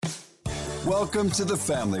Welcome to the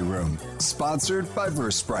Family Room, sponsored by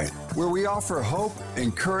Versebright, where we offer hope,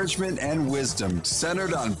 encouragement, and wisdom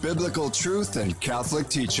centered on biblical truth and Catholic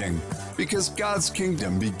teaching, because God's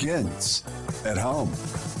kingdom begins at home.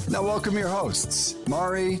 Now welcome your hosts,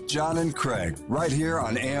 Mari, John, and Craig, right here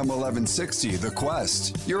on AM 1160, The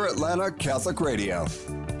Quest, your Atlanta Catholic radio.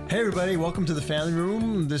 Hey everybody, welcome to the Family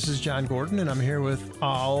Room. This is John Gordon, and I'm here with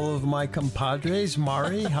all of my compadres.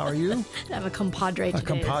 Mari, how are you? I have a compadre today. A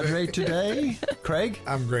compadre today. Craig?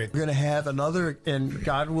 I'm great. We're going to have another, and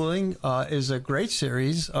God willing, is a great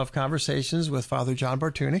series of conversations with Father John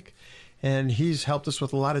Bartunek, and he's helped us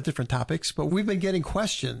with a lot of different topics, but we've been getting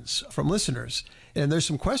questions from listeners, and there's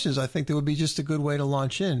some questions I think that would be just a good way to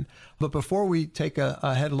launch in. But before we take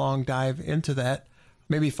a headlong dive into that,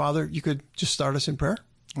 maybe, Father, you could just start us in prayer?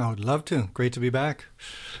 I would love to. Great to be back.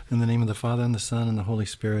 In the name of the Father, and the Son, and the Holy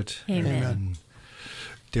Spirit. Amen. Amen.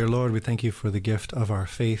 Dear Lord, we thank you for the gift of our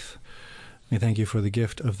faith. We thank you for the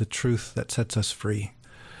gift of the truth that sets us free.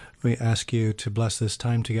 We ask you to bless this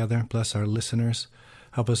time together, bless our listeners,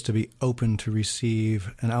 help us to be open to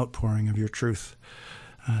receive an outpouring of your truth,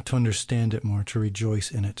 to understand it more, to rejoice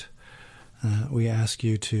in it. We ask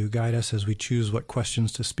you to guide us as we choose what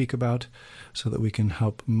questions to speak about so that we can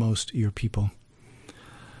help most your people.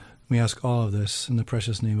 We ask all of this in the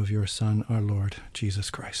precious name of your Son, our Lord, Jesus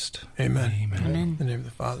Christ. Amen. Amen. In the name of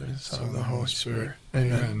the Father, and the Son, and the Holy Spirit.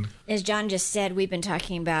 Amen. As John just said, we've been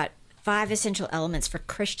talking about 5 essential elements for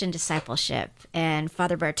Christian discipleship. And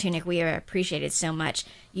Father Bartunek, we appreciate it so much.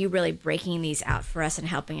 You really breaking these out for us and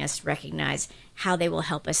helping us recognize how they will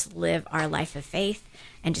help us live our life of faith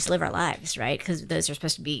and just live our lives, right? Because those are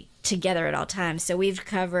supposed to be together at all times. So we've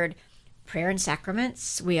covered prayer and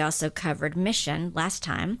sacraments. We also covered mission last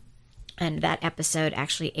time. And that episode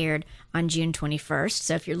actually aired on June 21st.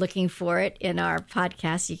 So if you're looking for it in our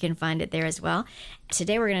podcast, you can find it there as well.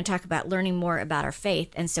 Today, we're going to talk about learning more about our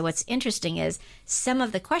faith. And so what's interesting is some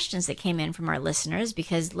of the questions that came in from our listeners,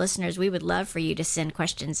 because listeners, we would love for you to send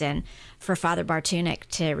questions in for Father Bartunek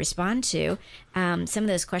to respond to. Some of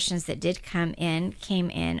those questions that did came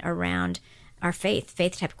in around our faith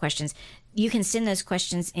type of questions. You can send those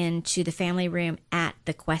questions into the Family Room at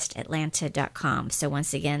thequestatlanta.com. So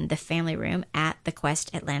once again, the Family Room at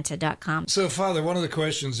thequestatlanta.com. So, Father, one of the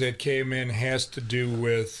questions that came in has to do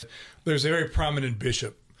with, there's a very prominent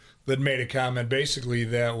bishop that made a comment basically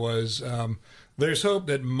that was, there's hope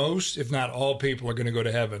that most, if not all people are going to go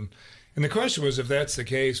to heaven. And the question was, if that's the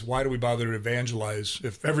case, why do we bother to evangelize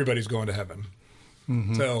if everybody's going to heaven?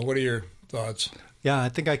 Mm-hmm. So what are your thoughts? Yeah, I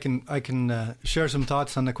think I can share some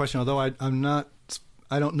thoughts on the question, although I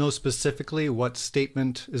don't know specifically what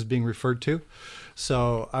statement is being referred to.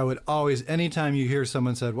 So I would always, anytime you hear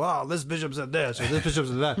someone said, "Wow, this bishop said this," or "This bishop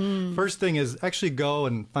said that," first thing is actually go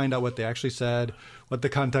and find out what they actually said, what the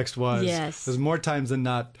context was. Yes. Because more times than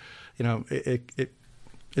not, it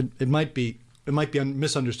might be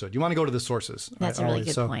misunderstood. You want to go to the sources. That's right? a really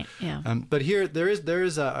good point. Yeah. But here there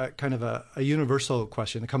is a kind of a universal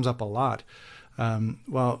question that comes up a lot.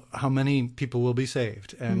 Well, how many people will be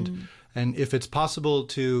saved? And if it's possible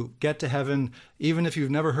to get to heaven, even if you've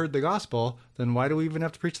never heard the gospel, then why do we even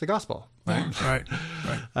have to preach the gospel? Right.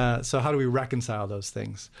 Right. So how do we reconcile those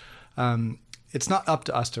things? It's not up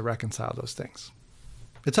to us to reconcile those things.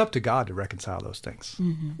 It's up to God to reconcile those things.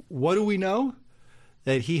 Mm-hmm. What do we know?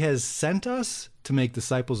 That he has sent us to make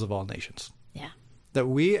disciples of all nations. Yeah. That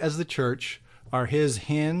we as the church are his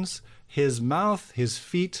hands, his mouth, his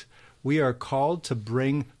feet. We are called to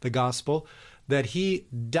bring the gospel that he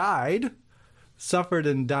suffered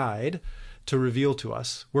and died to reveal to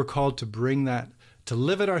us. We're called to bring that, to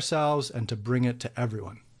live it ourselves and to bring it to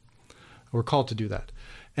everyone. We're called to do that.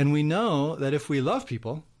 And we know that if we love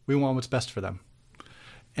people, we want what's best for them.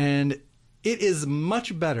 And it is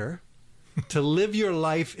much better to live your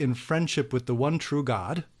life in friendship with the one true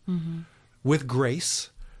God, with grace,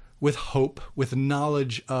 with hope, with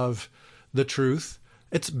knowledge of the truth.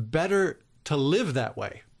 It's better to live that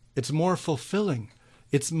way. It's more fulfilling.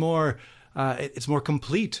 It's more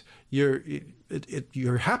complete. You're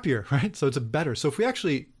happier, right? So it's better. So if we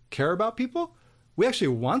actually care about people, we actually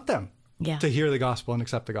want them to hear the gospel and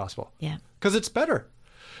accept the gospel. Yeah. Because it's better.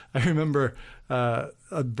 I remember a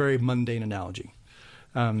very mundane analogy.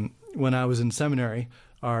 When I was in seminary,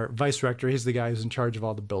 our vice rector, he's the guy who's in charge of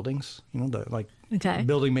all the buildings,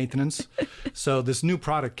 building maintenance. So this new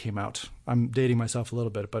product came out. I'm dating myself a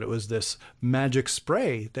little bit, but it was this magic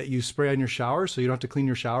spray that you spray on your shower so you don't have to clean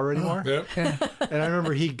your shower anymore. Yeah. And I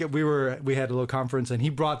remember we had a little conference and he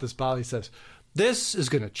brought this bottle. He says, this is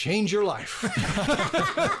going to change your life.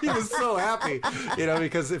 He was so happy,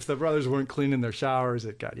 because if the brothers weren't cleaning their showers,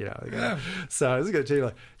 it got, so this is going to change your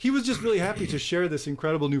life. He was just really happy to share this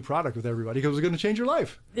incredible new product with everybody because it was going to change your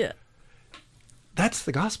life. Yeah. That's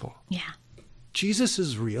the gospel. Yeah. Jesus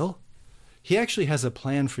is real. He actually has a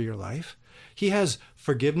plan for your life. He has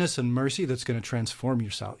forgiveness and mercy that's going to transform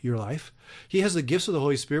your life. He has the gifts of the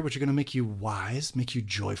Holy Spirit, which are going to make you wise, make you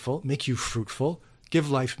joyful, make you fruitful, give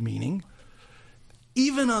life meaning.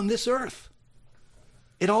 Even on this earth.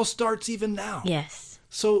 It all starts even now. Yes.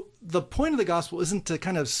 So the point of the gospel isn't to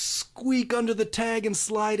kind of squeak under the tag and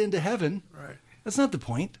slide into heaven. Right. That's not the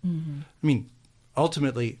point. Mm-hmm. I mean,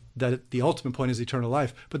 ultimately, the ultimate point is eternal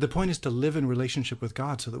life. But the point is to live in relationship with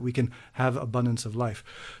God so that we can have abundance of life.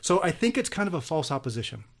 So I think it's kind of a false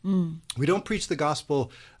opposition. We don't preach the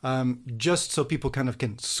gospel just so people kind of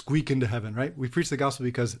can squeak into heaven, right? We preach the gospel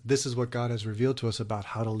because this is what God has revealed to us about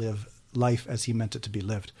how to live life as he meant it to be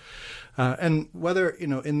lived. And whether,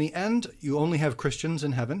 in the end, you only have Christians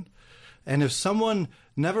in heaven. And if someone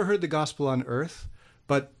never heard the gospel on earth,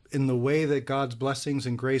 but in the way that God's blessings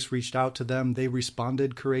and grace reached out to them, they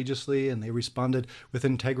responded courageously and they responded with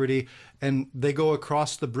integrity, and they go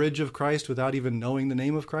across the bridge of Christ without even knowing the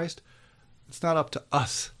name of Christ, it's not up to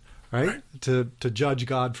us, right? To judge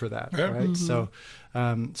God for that, right?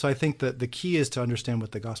 Mm-hmm. So I think that the key is to understand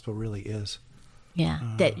what the gospel really is. Yeah,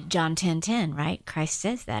 that John 10:10, right? Christ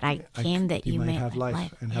says that I came that you may have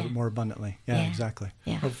life and have it more abundantly. Yeah, exactly.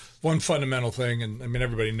 Yeah. One fundamental thing, and I mean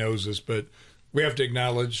everybody knows this, but we have to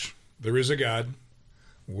acknowledge there is a God.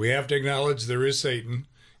 We have to acknowledge there is Satan,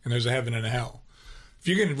 and there's a heaven and a hell. If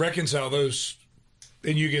you can reconcile those,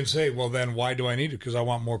 then you can say, well, then why do I need it? Because I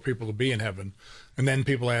want more people to be in heaven. And then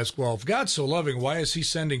people ask, well, if God's so loving, why is he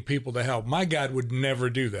sending people to hell? My God would never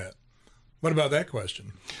do that. What about that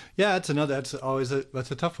question? Yeah, that's always a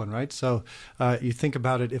tough one, right? So you think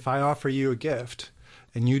about it. If I offer you a gift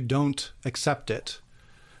and you don't accept it,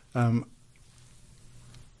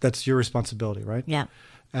 that's your responsibility, right? Yeah.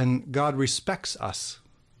 And God respects us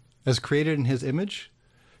as created in his image.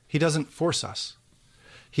 He doesn't force us.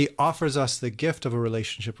 He offers us the gift of a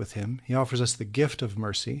relationship with him. He offers us the gift of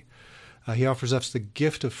mercy. He offers us the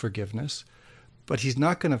gift of forgiveness. But he's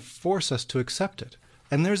not going to force us to accept it.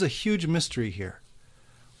 And there's a huge mystery here.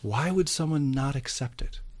 Why would someone not accept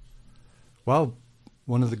it? Well,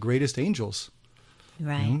 one of the greatest angels,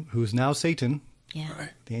 right, who's now Satan, right.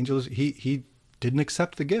 The angel, he didn't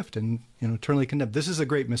accept the gift and eternally condemned. This is a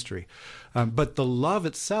great mystery. But the love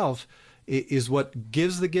itself is what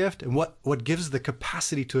gives the gift and what gives the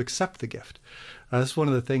capacity to accept the gift. That's one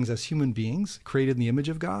of the things as human beings created in the image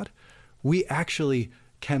of God, we actually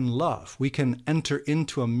can love. We can enter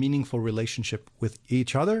into a meaningful relationship with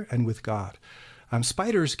each other and with God.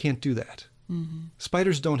 Spiders can't do that. Mm-hmm.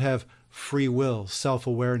 Spiders don't have free will,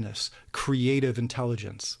 self-awareness, creative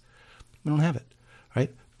intelligence. We don't have it,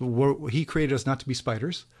 right? He created us not to be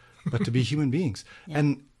spiders, but to be human beings.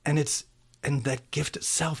 Yeah. And that gift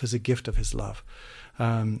itself is a gift of his love.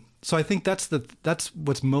 So I think that's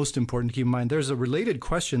what's most important to keep in mind. There's a related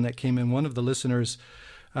question that came in. One of the listeners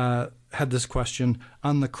had this question.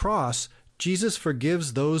 On the cross, Jesus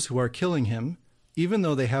forgives those who are killing him, even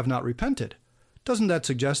though they have not repented. Doesn't that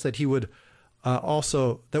suggest that we would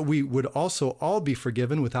also all be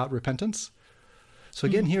forgiven without repentance? So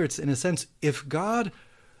again, here it's in a sense, if God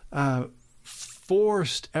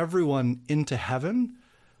forced everyone into heaven,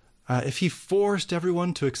 if he forced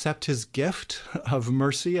everyone to accept his gift of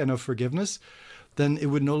mercy and of forgiveness, then it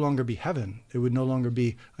would no longer be heaven. It would no longer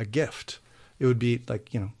be a gift. It would be like,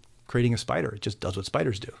 creating a spider. It just does what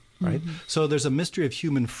spiders do, right? Mm-hmm. So there's a mystery of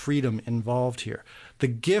human freedom involved here. The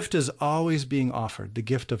gift is always being offered, the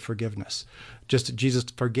gift of forgiveness. Just Jesus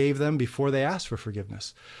forgave them before they asked for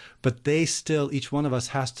forgiveness. But each one of us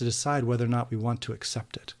has to decide whether or not we want to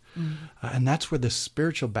accept it. Mm-hmm. And that's where the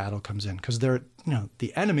spiritual battle comes in, because the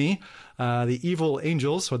enemy, the evil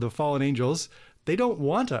angels or the fallen angels, they don't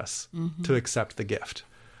want us to accept the gift.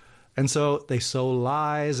 And so they sow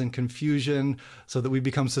lies and confusion so that we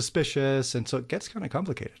become suspicious. And so it gets kind of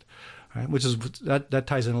complicated, right? Which is that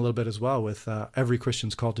ties in a little bit as well with every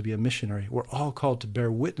Christian's called to be a missionary. We're all called to bear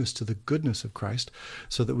witness to the goodness of Christ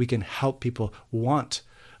so that we can help people want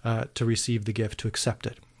to receive the gift, to accept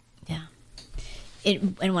it. Yeah.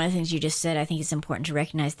 And one of the things you just said, I think it's important to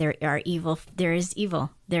recognize there is evil. There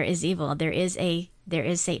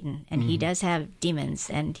is Satan, and he does have demons,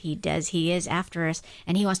 and he is after us,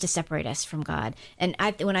 and he wants to separate us from God. And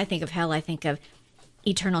when I think of hell, I think of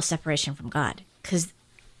eternal separation from God, because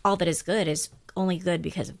all that is good is only good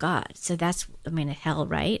because of God. So that's, hell,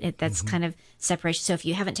 right? That's kind of separation. So if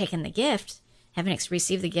you haven't taken the gift, haven't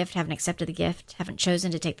received the gift, haven't accepted the gift, haven't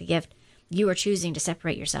chosen to take the gift, you are choosing to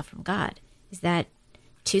separate yourself from God. Is that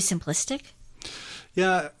too simplistic?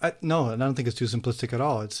 Yeah, no, I don't think it's too simplistic at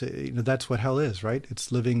all. It's that's what hell is, right?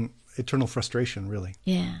 It's living eternal frustration, really.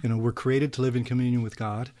 Yeah. We're created to live in communion with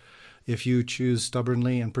God. If you choose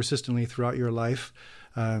stubbornly and persistently throughout your life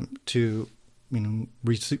to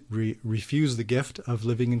refuse the gift of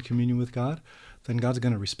living in communion with God, then God's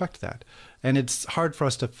going to respect that. And it's hard for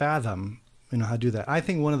us to fathom how to do that. I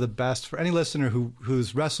think one of the best, for any listener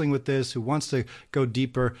who's wrestling with this, who wants to go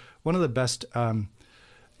deeper, one of the best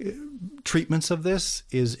treatments of this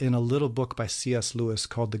is in a little book by C.S. Lewis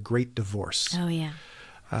called The Great Divorce. Oh, yeah.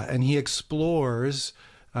 And he explores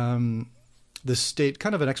the state,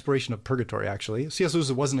 kind of an exploration of purgatory, actually. C.S.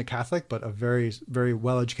 Lewis wasn't a Catholic, but a very, very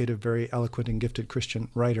well-educated, very eloquent and gifted Christian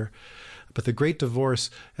writer. But The Great Divorce,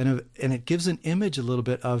 and it gives an image a little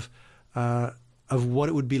bit of what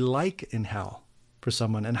it would be like in hell for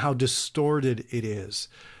someone and how distorted it is.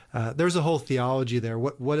 There's a whole theology there.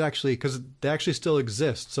 What actually, because they actually still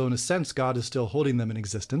exist. So in a sense, God is still holding them in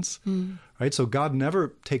existence, right? So God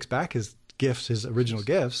never takes back his gifts, his original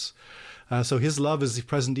gifts. So his love is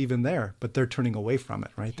present even there, but they're turning away from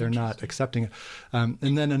it, right? They're not accepting it.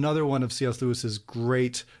 And then another one of C.S. Lewis's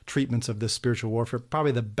great treatments of this spiritual warfare,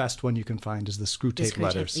 probably the best one you can find, is the Screwtape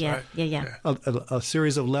Letters. Yeah. A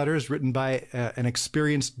series of letters written by an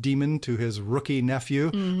experienced demon to his rookie nephew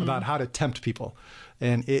about how to tempt people.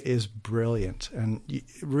 And it is brilliant, and it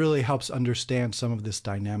really helps understand some of this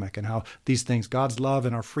dynamic and how these things, God's love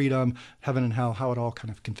and our freedom, heaven and hell, how it all kind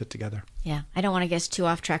of can fit together. Yeah, I don't want to get too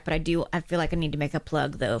off track, but I feel like I need to make a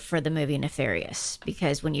plug, though, for the movie Nefarious,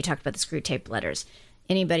 because when you talked about the Screwtape Letters,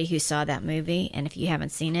 anybody who saw that movie, and if you haven't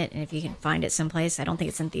seen it, and if you can find it someplace, I don't think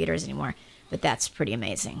it's in theaters anymore, but that's pretty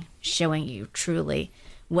amazing, showing you truly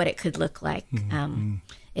what it could look like.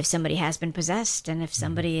 If somebody has been possessed, and if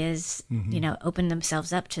somebody is, opened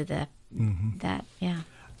themselves up to that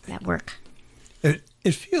work.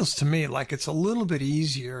 It feels to me like it's a little bit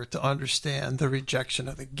easier to understand the rejection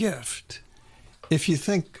of the gift if you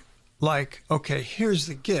think like, okay, here's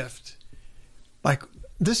the gift. Like,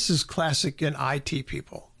 this is classic in IT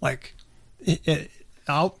people. Like,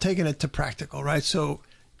 I'll taking it to practical, right? So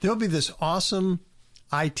there'll be this awesome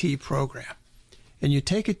IT program. And you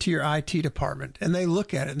take it to your IT department, and they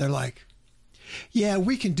look at it, and they're like, yeah,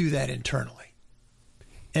 we can do that internally.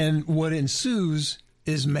 And what ensues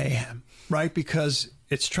is mayhem, right? Because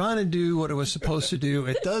it's trying to do what it was supposed to do.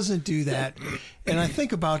 It doesn't do that. And I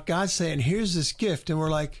think about God saying, here's this gift. And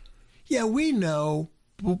we're like, yeah, we know,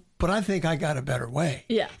 but I think I got a better way.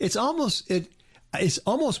 Yeah. It's almost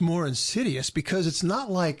more insidious, because it's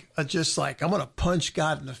not like just like I'm going to punch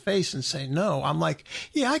God in the face and say no. I'm like,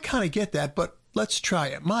 yeah, I kind of get that, but let's try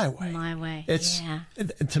it my way. My way.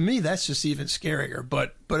 To me, that's just even scarier.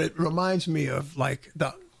 But it reminds me of like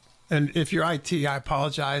and if you're IT, I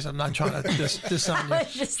apologize. I'm not trying to diss on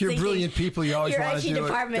you. You're brilliant people. You always want to do it.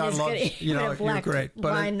 God loves you. You're great.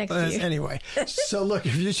 But anyway, so look,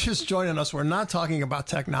 if you're just joining us, we're not talking about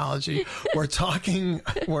technology. We're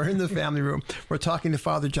in the family room. We're talking to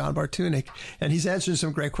Father John Bartunek, and he's answering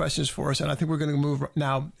some great questions for us. And I think we're going to move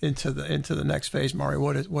now into the next phase. Mari,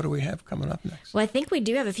 what do we have coming up next? Well, I think we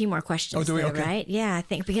do have a few more questions. Oh, do we? There, okay. Right? Yeah, I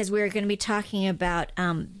think because we're going to be talking about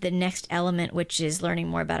the next element, which is learning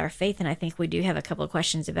more about our faith, and I think we do have a couple of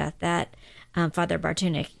questions about that, Father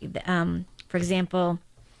Bartunek. For example,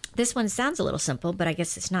 this one sounds a little simple, but I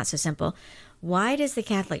guess it's not so simple. Why does the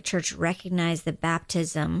Catholic Church recognize the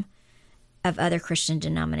baptism of other Christian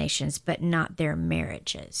denominations, but not their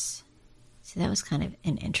marriages? So that was kind of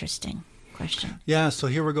an interesting question. Yeah, so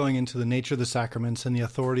here we're going into the nature of the sacraments and the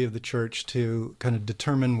authority of the Church to kind of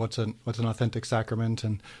determine what's an authentic sacrament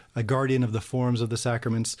and a guardian of the forms of the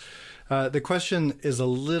sacraments. The question is a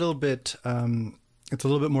little bit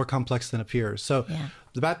more complex than it appears. So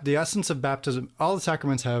the essence of baptism, all the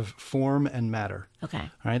sacraments have form and matter. Okay. All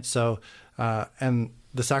right. So, and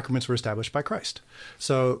the sacraments were established by Christ.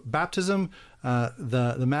 So baptism,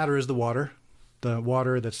 the matter is the water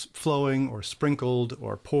that's flowing or sprinkled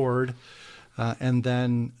or poured. And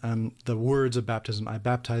then the words of baptism, I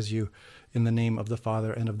baptize you in the name of the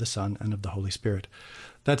Father and of the Son and of the Holy Spirit.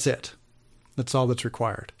 That's it. That's all that's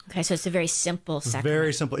required. Okay, so it's a very simple sacrament.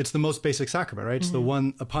 Very simple. It's the most basic sacrament, right? It's the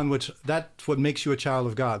one upon which, that's what makes you a child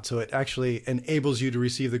of God. So it actually enables you to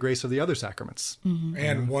receive the grace of the other sacraments.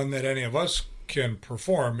 And one that any of us can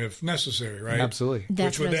perform if necessary, right? Absolutely.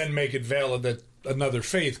 Which would then make it valid that another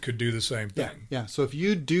faith could do the same thing. Yeah. So if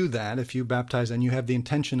you do that, if you baptize and you have the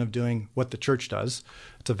intention of doing what the Church does,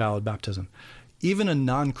 it's a valid baptism. Even a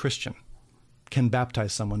non-Christian can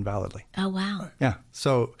baptize someone validly. Oh, wow. Yeah.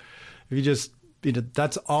 So if you just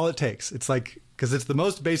that's all it takes. It's like, because it's the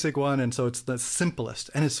most basic one, and so it's the simplest.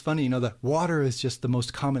 And it's funny, that water is just the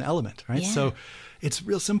most common element, right? Yeah. So it's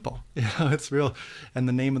real simple. It's real. And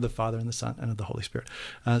the name of the Father and the Son and of the Holy Spirit.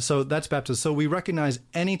 So that's baptism. So we recognize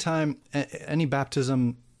any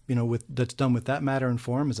baptism, that's done with that matter and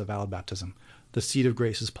form is a valid baptism. The seed of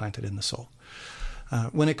grace is planted in the soul.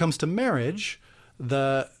 When it comes to marriage,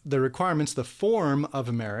 the requirements, the form of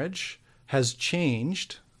a marriage has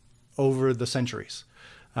changed over the centuries.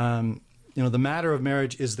 The matter of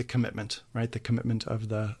marriage is the commitment, right? The commitment of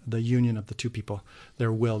the union of the two people,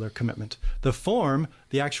 their will, their commitment. The form,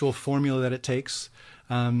 the actual formula that it takes,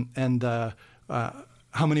 and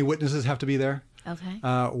how many witnesses have to be there, Okay.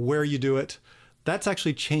 Where you do it, that's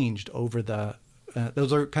actually changed over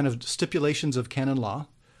those are kind of stipulations of canon law,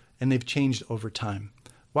 and they've changed over time.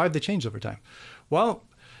 Why have they changed over time? Well,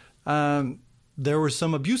 there were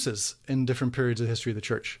some abuses in different periods of the history of the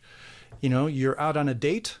church. You're out on a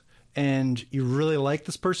date, and you really like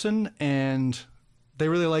this person, and they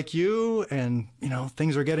really like you, and,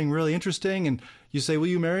 things are getting really interesting, and you say, will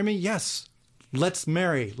you marry me? Yes. Let's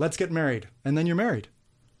get married. And then you're married.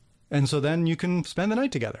 And so then you can spend the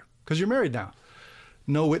night together because you're married now.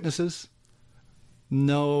 No witnesses,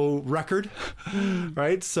 no record,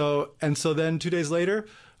 right? So then 2 days later,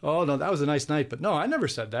 oh, no, that was a nice night, but no, I never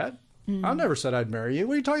said that. I never said I'd marry you.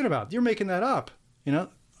 What are you talking about? You're making that up, And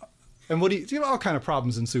all kind of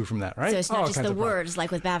problems ensue from that, right? So it's not just the words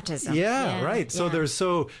like with baptism. Yeah, right. So yeah.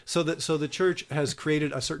 So the church has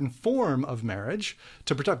created a certain form of marriage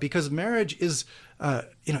to protect, because marriage is,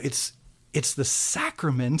 it's the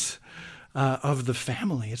sacrament of the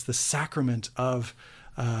family. It's the sacrament of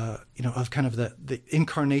kind of the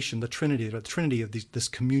incarnation, the Trinity of this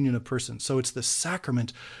communion of persons. So it's the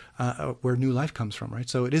sacrament where new life comes from, right?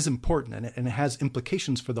 So it is important, and it has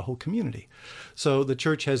implications for the whole community. So the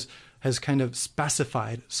church has kind of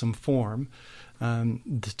specified some form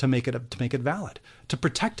to make it valid, to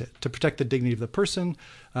protect the dignity of the person,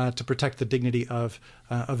 to protect the dignity of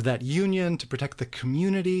that union, to protect the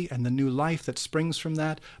community and the new life that springs from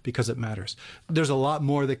that, because it matters. There's a lot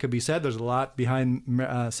more that could be said. There's a lot behind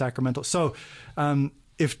sacramental. So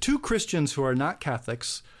if two Christians who are not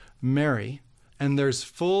Catholics marry, and there's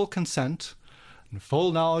full consent and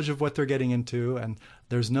full knowledge of what they're getting into, and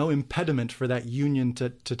there's no impediment for that union to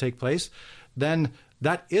take place, then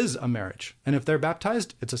that is a marriage. And if they're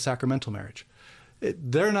baptized, it's a sacramental marriage.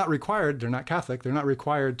 They're not required, they're not Catholic, they're not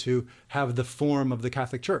required to have the form of the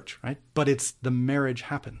Catholic Church, right? But the marriage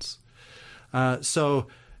happens. So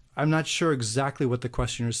I'm not sure exactly what the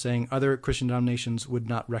questioner is saying. Other Christian denominations would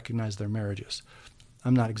not recognize their marriages.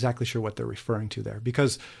 I'm not exactly sure what they're referring to there,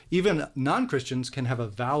 because even non-Christians can have a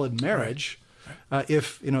valid marriage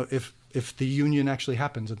if the union actually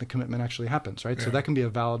happens and the commitment actually happens, right? Yeah. So that can be a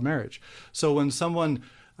valid marriage. So when someone,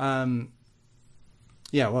 there's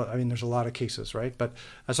a lot of cases, right? But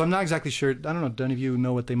so I'm not exactly sure. I don't know. Do any of you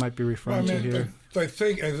know what they might be referring to here? I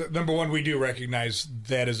think, number one, we do recognize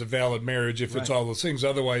that as a valid marriage if it's all those things.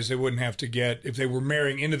 Otherwise, they wouldn't have to get, if they were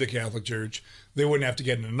marrying into the Catholic Church, they wouldn't have to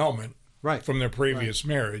get an annulment from their previous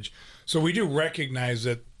marriage. So we do recognize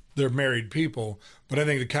that they're married people, but I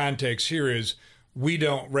think the context here is we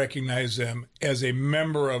don't recognize them as a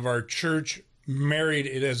member of our church, married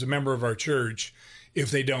as a member of our church,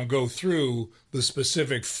 if they don't go through the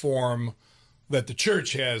specific form that the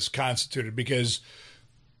church has constituted. Because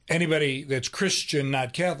anybody that's Christian,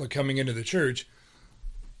 not Catholic, coming into the church,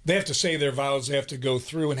 they have to say their vows, they have to go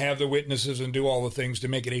through and have the witnesses and do all the things to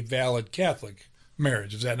make it a valid Catholic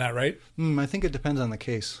marriage. Is that not right? I think it depends on the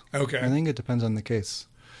case. Okay. I think it depends on the case.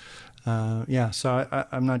 So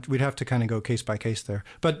I'm not. We'd have to kind of go case by case there.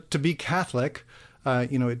 But to be Catholic,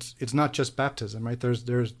 it's not just baptism, right?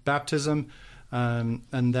 There's baptism, and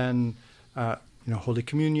then Holy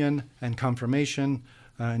Communion and confirmation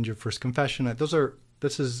and your first confession.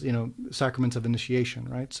 This is sacraments of initiation,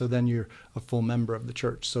 right? So then you're a full member of the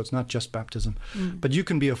church. So it's not just baptism, but you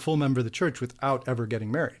can be a full member of the church without ever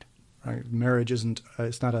getting married. Right? Marriage isn't,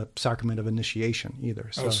 it's not a sacrament of initiation either.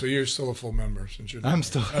 So you're still a full member since you're I'm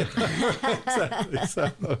still. Exactly.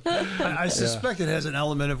 So, I suspect it has an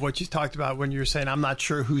element of what you talked about when you were saying, I'm not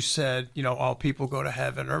sure who said, all people go to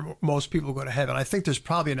heaven or most people go to heaven. I think there's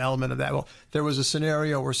probably an element of that. Well, there was a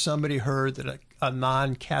scenario where somebody heard that a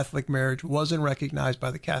non-Catholic marriage wasn't recognized by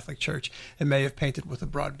the Catholic Church and may have painted with a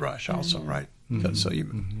broad brush also, right? So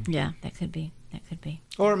Yeah, that could be.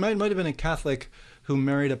 Or it might have been a Catholic who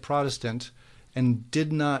married a Protestant and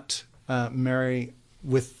did not marry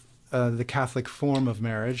with the Catholic form of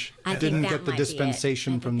marriage, I think didn't that get the might be it.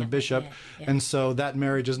 dispensation I from the think that might bishop, be it. Yeah. and so that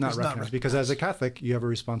marriage is not It's not recognized, because as a Catholic, you have a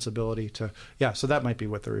responsibility to, so that might be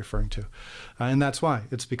what they're referring to. And that's why.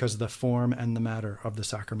 It's because the form and the matter of the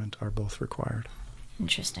sacrament are both required.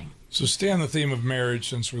 Interesting. So stay on the theme of marriage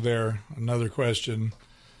since we're there. Another question.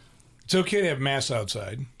 It's okay to have Mass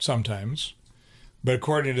outside sometimes, but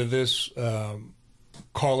according to this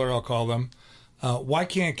caller, I'll call them, why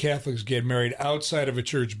can't Catholics get married outside of a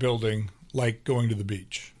church building, like going to the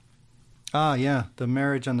beach? Ah, yeah, the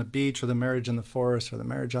marriage on the beach, or the marriage in the forest, or the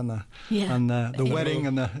marriage on the wedding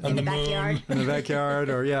in the backyard. in the backyard,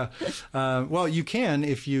 or well, you can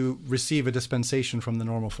if you receive a dispensation from the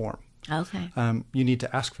normal form. Okay. You need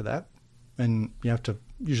to ask for that, and you have to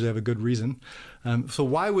usually have a good reason. So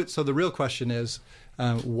the real question is,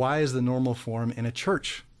 why is the normal form in a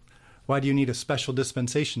church? Why do you need a special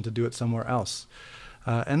dispensation to do it somewhere else?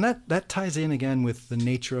 And that ties in again with the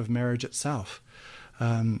nature of marriage itself.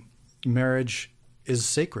 Marriage is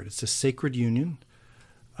sacred. It's a sacred union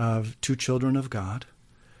of two children of God,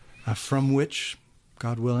 from which,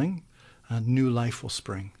 God willing, new life will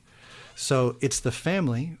spring. So it's the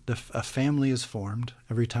family. A family is formed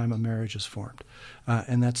every time a marriage is formed,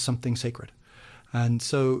 and that's something sacred. And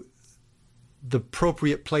so the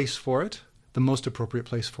appropriate place for it, the most appropriate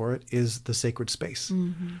place for it, is the sacred space,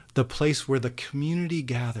 the place where the community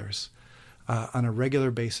gathers on a regular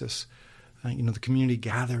basis. The community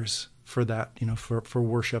gathers for that, for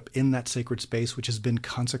worship in that sacred space, which has been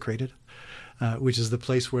consecrated, which is the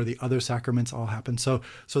place where the other sacraments all happen. So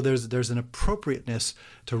there's an appropriateness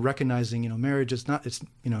to recognizing, marriage is not,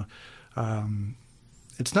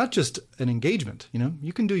 it's not just an engagement.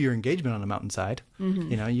 You can do your engagement on a mountainside.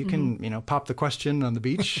 You can, pop the question on the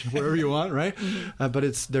beach, wherever you want, right?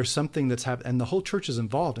 But there's something that's happened, and the whole church is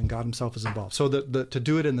involved, and God Himself is involved. So to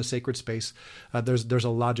do it in the sacred space, there's a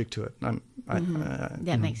logic to it.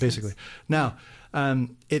 That makes basically. sense. Now,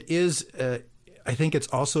 it is. I think it's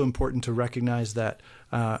also important to recognize that,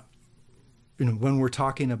 when we're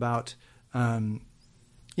talking about,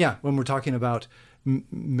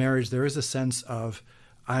 marriage, there is a sense of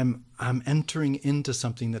I'm entering into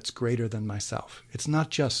something that's greater than myself. It's not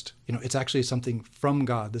just, it's actually something from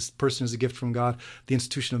God. This person is a gift from God. The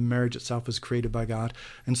institution of marriage itself was created by God.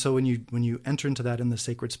 And so when you enter into that in the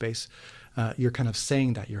sacred space, you're kind of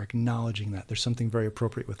saying that, you're acknowledging that. There's something very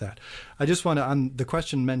appropriate with that. I just want to, on the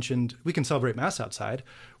question mentioned, we can celebrate Mass outside.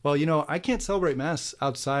 Well, I can't celebrate Mass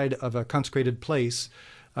outside of a consecrated place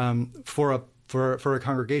for a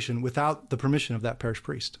congregation without the permission of that parish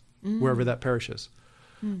priest, wherever that parish is.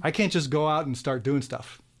 I can't just go out and start doing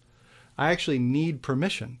stuff. I actually need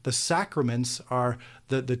permission. The sacraments are,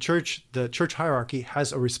 the church hierarchy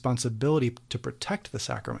has a responsibility to protect the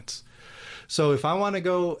sacraments. So if I want to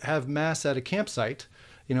go have Mass at a campsite,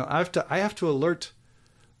 I have to alert,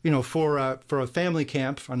 for a family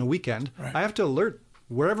camp on the weekend, right. I have to alert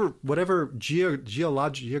whatever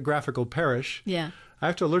geographical parish. Yeah. I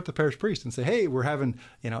have to alert the parish priest and say, hey, we're having,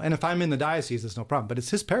 and if I'm in the diocese, it's no problem, but it's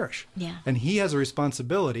his parish. Yeah. And he has a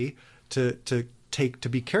responsibility to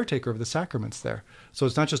be caretaker of the sacraments there. So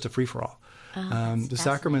it's not just a free-for-all. The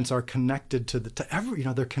sacraments are connected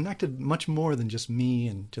they're connected much more than just me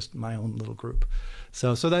and just my own little group.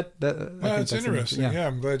 So that that's interesting. Yeah,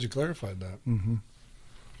 I'm glad you clarified that. Mm-hmm.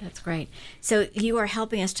 That's great. So you are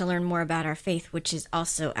helping us to learn more about our faith, which is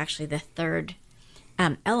also actually the third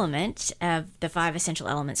element of the 5 essential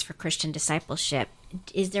elements for Christian discipleship.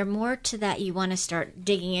 Is there more to that you want to start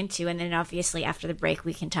digging into? And then obviously after the break,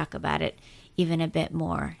 we can talk about it even a bit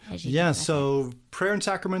more. So prayer and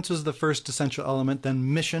sacraments is the first essential element.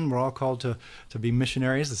 Then mission, we're all called to be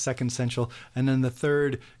missionaries, the second essential. And then the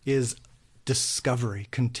third is discovery,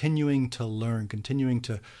 continuing to learn, continuing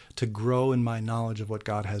to grow in my knowledge of what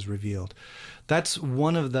God has revealed. That's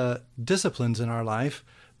one of the disciplines in our life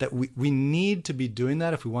that we need to be doing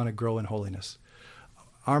that if we want to grow in holiness.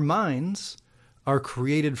 Our minds are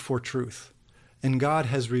created for truth, and God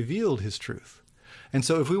has revealed His truth. And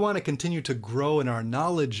so if we want to continue to grow in our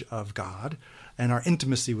knowledge of God and our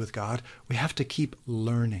intimacy with God, we have to keep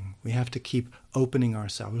learning. We have to keep opening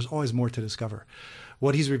ourselves. There's always more to discover.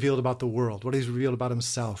 What He's revealed about the world, what He's revealed about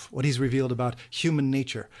Himself, what He's revealed about human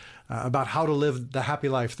nature, about how to live the happy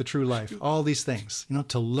life, the true life, all these things,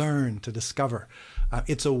 to learn, to discover.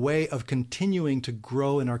 It's a way of continuing to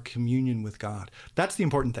grow in our communion with God. That's the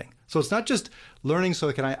important thing. So it's not just learning so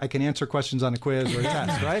I can answer questions on a quiz or a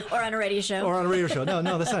test, right? Or on a radio show.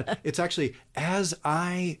 No, that's not. It's actually as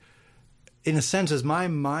my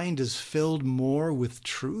mind is filled more with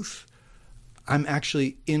truth, I'm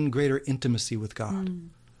actually in greater intimacy with God.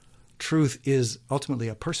 Truth is ultimately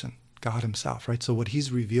a person. God himself, right? So what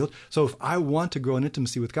he's revealed. So if I want to grow in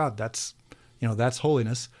intimacy with God, that's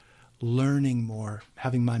holiness. Learning more,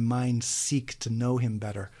 having my mind seek to know him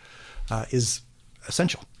better is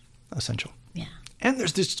essential. Yeah. And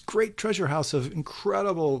there's this great treasure house of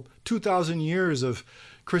incredible 2,000 years of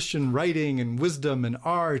Christian writing and wisdom and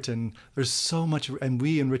art, and there's so much, and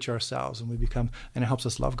we enrich ourselves, and we become, and it helps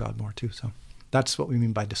us love God more too. So that's what we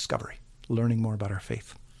mean by discovery, learning more about our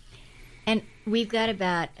faith. And we've got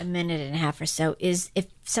about a minute and a half or so. If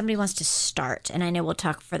somebody wants to start, and I know we'll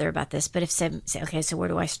talk further about this, but if say, okay, so where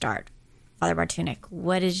do I start? Father Bartunek,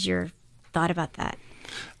 what is your thought about that?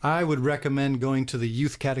 I would recommend going to the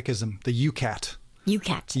Youth Catechism, the UCAT.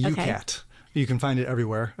 UCAT. Okay. UCAT. You can find it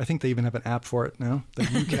everywhere. I think they even have an app for it now, the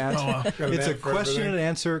UCAT. It's a question and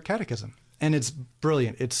answer catechism. And it's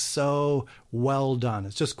brilliant. It's so well done.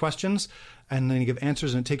 It's just questions, and then you give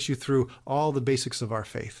answers, and it takes you through all the basics of our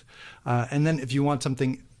faith. And then if you want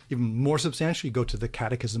something even more substantial, you go to the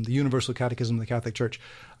catechism, the Universal Catechism of the Catholic Church.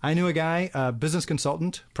 I knew a guy, a business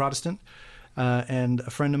consultant, Protestant, and a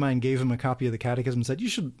friend of mine gave him a copy of the catechism and said, you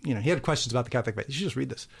should, he had questions about the Catholic faith. You should just read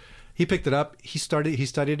this. He picked it up. He studied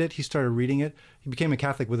it. He started reading it. He became a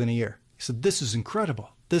Catholic within a year. He said, this is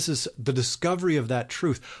incredible. This is the discovery of that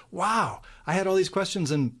truth. Wow. I had all these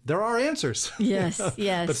questions, and there are answers. Yes,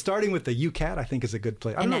 yes. But starting with the UCAT, I think, is a good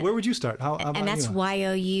place. I don't know. Where would you start? How and that's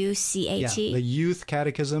YOUCAT? Yeah, the Youth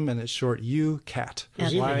Catechism, and it's short UCAT.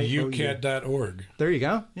 There's even UCAT.org. There you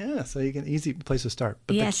go. Yeah, so you can easy place to start.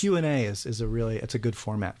 But the Q&A is it's a good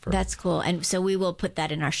format for. That's cool. And so we will put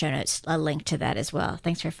that in our show notes, a link to that as well.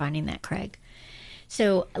 Thanks for finding that, Craig.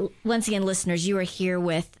 So once again, listeners, you are here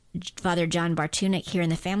with Father John Bartunek here in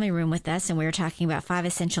the family room with us, and we were talking about 5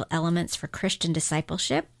 essential elements for Christian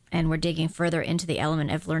discipleship, and we're digging further into the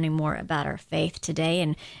element of learning more about our faith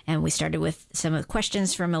today, and we started with some of the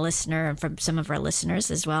questions from a listener and from some of our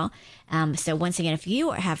listeners as well. So once again, if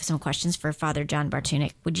you have some questions for Father John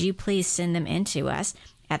Bartunek, would you please send them in to us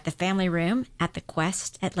at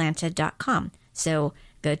thefamilyroom@thequestatlanta.com. So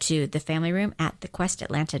go to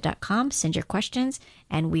thefamilyroom@thequestatlanta.com, send your questions,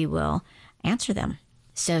 and we will answer them.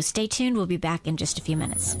 So stay tuned. We'll be back in just a few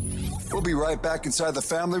minutes. We'll be right back inside the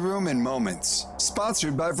family room in moments.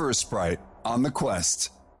 Sponsored by Versprite on The Quest.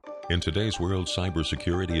 In today's world,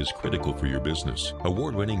 cybersecurity is critical for your business.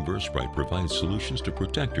 Award-winning Versprite provides solutions to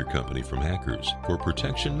protect your company from hackers. For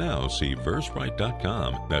protection now, see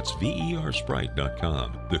Versprite.com. That's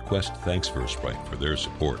VERsprite.com. The Quest thanks Versprite for their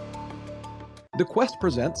support. The Quest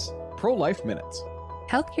presents Pro-Life Minutes.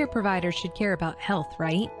 Healthcare providers should care about health,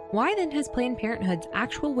 right? Why then has Planned Parenthood's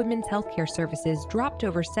actual women's healthcare services dropped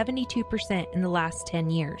over 72% in the last 10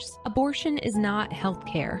 years? Abortion is not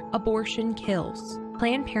healthcare. Abortion kills.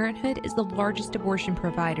 Planned Parenthood is the largest abortion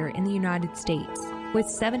provider in the United States, with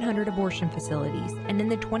 700 abortion facilities, and in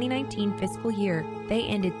the 2019 fiscal year, they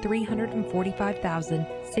ended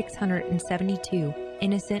 345,672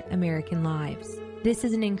 innocent American lives. This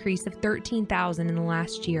is an increase of 13,000 in the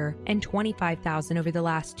last year and 25,000 over the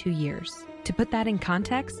last 2 years. To put that in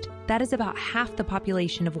context, that is about half the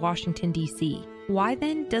population of Washington, D.C. Why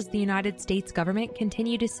then does the United States government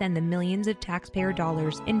continue to send the millions of taxpayer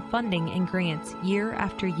dollars in funding and grants year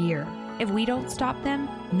after year? If we don't stop them,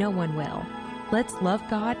 no one will. Let's love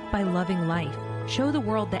God by loving life. Show the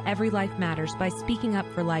world that every life matters by speaking up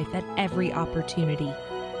for life at every opportunity.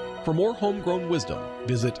 For more homegrown wisdom,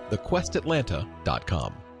 visit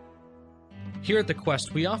thequestatlanta.com. Here at The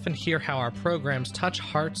Quest, we often hear how our programs touch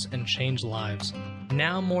hearts and change lives.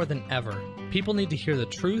 Now more than ever, people need to hear the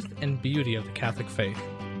truth and beauty of the Catholic faith.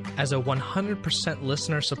 As a 100%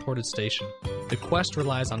 listener-supported station, The Quest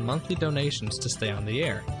relies on monthly donations to stay on the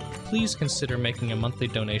air. Please consider making a monthly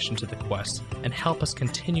donation to The Quest and help us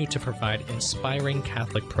continue to provide inspiring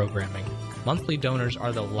Catholic programming. Monthly donors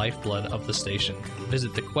are the lifeblood of the station.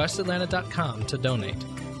 Visit thequestatlanta.com to donate.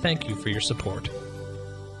 Thank you for your support.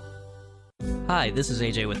 Hi, this is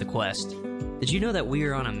AJ with The Quest. Did you know that we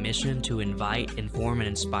are on a mission to invite, inform, and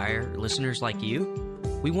inspire listeners like you?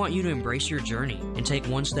 We want you to embrace your journey and take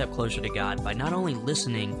one step closer to God by not only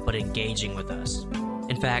listening, but engaging with us.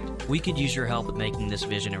 In fact, we could use your help with making this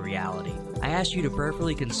vision a reality. I ask you to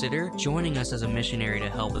prayerfully consider joining us as a missionary to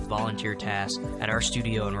help with volunteer tasks at our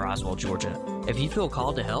studio in Roswell, Georgia. If you feel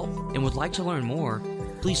called to help and would like to learn more,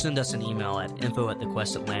 please send us an email at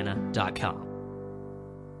info@thequestatlanta.com.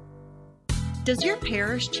 Does your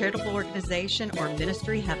parish, charitable organization, or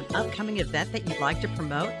ministry have an upcoming event that you'd like to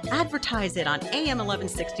promote? Advertise it on AM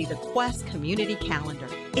 1160, The Quest Community Calendar.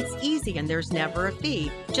 It's easy and there's never a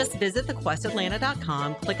fee. Just visit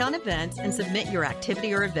thequestatlanta.com, click on events, and submit your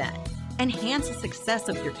activity or event. Enhance the success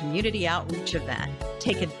of your community outreach event.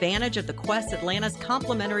 Take advantage of the Quest Atlanta's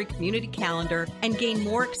complimentary community calendar and gain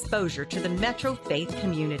more exposure to the Metro Faith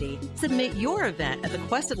community. Submit your event at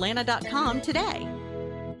thequestatlanta.com today.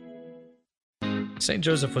 St.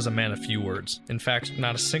 Joseph was a man of few words. In fact,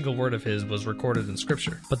 not a single word of his was recorded in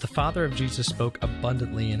Scripture. But the father of Jesus spoke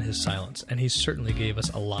abundantly in his silence, and he certainly gave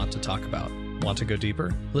us a lot to talk about. Want to go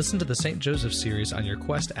deeper? Listen to the St. Joseph series on your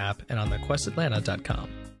Quest app and on thequestatlanta.com.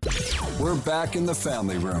 We're back in the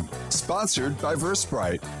family room, sponsored by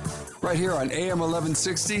Versebright, right here on AM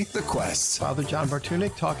 1160, The Quest. Father John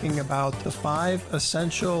Bartunek talking about the 5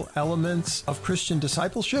 essential elements of Christian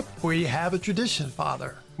discipleship. We have a tradition,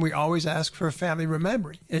 Father. We always ask for a family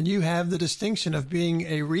memory, and you have the distinction of being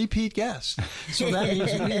a repeat guest. So that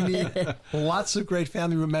means we need lots of great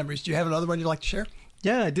family memories. Do you have another one you'd like to share?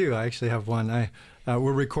 Yeah, I do. I actually have one.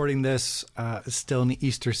 We're recording this still in the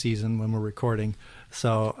Easter season when we're recording.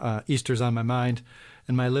 So Easter's on my mind.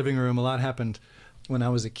 In my living room, a lot happened when I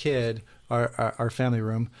was a kid. Our family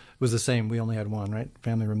room was the same. We only had one, right?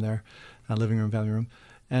 Family room there, living room, family room.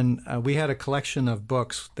 And we had a collection of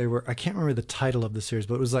books. They were, I can't remember the title of the series,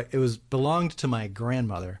 but it was belonged to my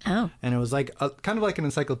grandmother. Oh. And it was like kind of like an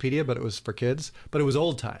encyclopedia, but it was for kids. But it was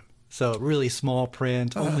old time. So really small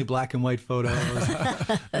print, only black and white photos.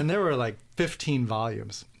 And there were like 15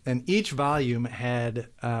 volumes. And each volume had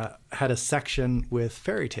a section with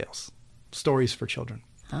fairy tales, stories for children.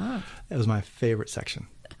 Oh. It was my favorite section.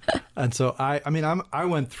 And so I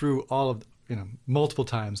went through all of, multiple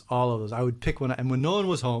times, all of those. I would pick one, and when no one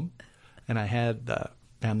was home and I had the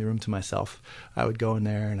family room to myself, I would go in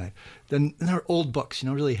there, and then there were old books,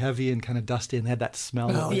 really heavy and kind of dusty, and they had that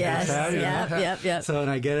smell. Oh, yes, yep. So,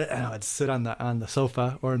 and I get it, and I would sit on the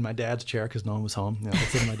sofa or in my dad's chair because no one was home. I'd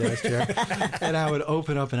sit in my dad's chair, and I would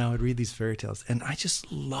open up and I would read these fairy tales, and I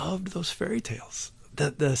just loved those fairy tales.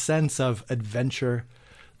 The sense of adventure,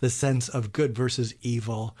 the sense of good versus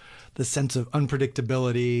evil, the sense of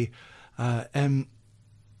unpredictability, and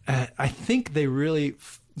I think they really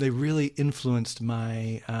influenced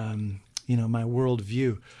my my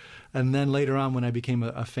worldview. And then later on, when I became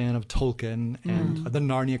a fan of Tolkien and the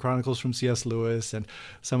Narnia Chronicles from C.S. Lewis and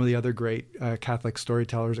some of the other great Catholic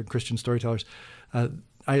storytellers and Christian storytellers,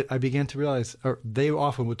 I began to realize, or they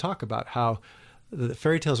often would talk about how the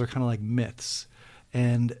fairy tales are kind of like myths.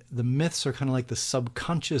 And the myths are kind of like the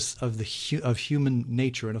subconscious of of human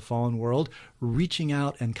nature in a fallen world, reaching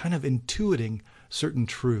out and kind of intuiting certain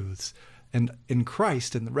truths. And in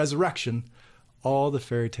Christ, in the resurrection, all the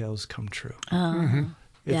fairy tales come true.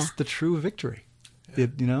 It's the true victory.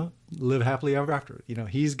 Yeah. Live happily ever after.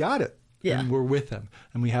 He's got it. Yeah. And we're with him,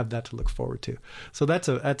 and we have that to look forward to. So that's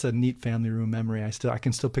a neat family room memory. I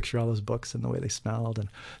can still picture all those books and the way they smelled, and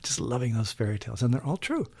just loving those fairy tales. And they're all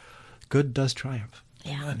true. Good does triumph.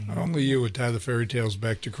 Yeah. Only you would tie the fairy tales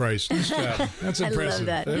back to Christ. Nice job. That's impressive.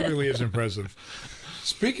 I love that. That really is impressive.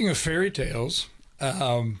 Speaking of fairy tales,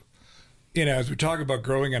 as we talk about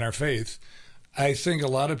growing in our faith, I think a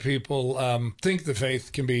lot of people think the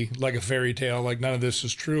faith can be like a fairy tale, like none of this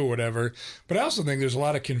is true or whatever. But I also think there's a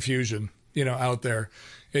lot of confusion, out there.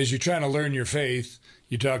 As you're trying to learn your faith,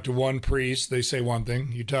 you talk to one priest, they say one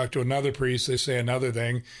thing. You talk to another priest, they say another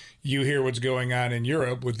thing. You hear what's going on in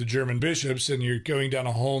Europe with the German bishops, and you're going down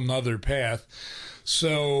a whole nother path.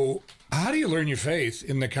 So how do you learn your faith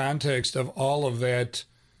in the context of all of that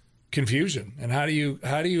confusion? And how do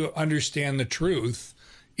you understand the truth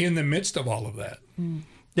in the midst of all of that?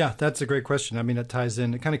 Yeah, that's a great question. I mean, it ties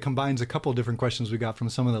in. It kind of combines a couple of different questions we got from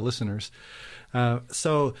some of the listeners.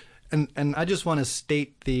 And I just want to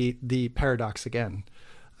state the paradox again.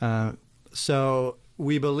 So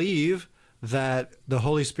we believe that the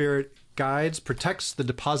Holy Spirit guides, protects the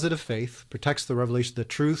deposit of faith, protects the revelation, the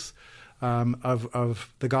truth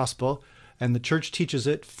of the gospel, and the church teaches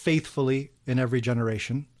it faithfully in every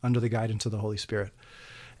generation under the guidance of the Holy Spirit.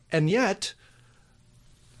 And yet,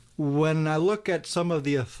 when I look at some of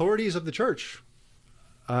the authorities of the church,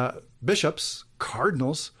 bishops,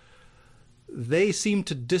 cardinals, they seem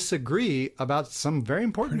to disagree about some very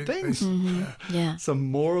important things. Yeah. Some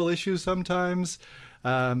moral issues sometimes,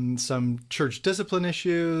 some church discipline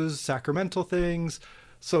issues, sacramental things.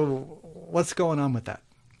 So what's going on with that?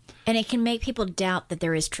 And it can make people doubt that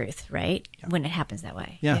there is truth, right? Yeah. When it happens that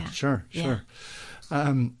way. Yeah. Sure.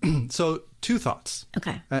 So two thoughts.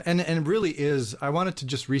 Okay. And it really is, I wanted to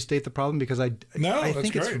just restate the problem because I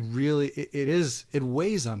think it's really, it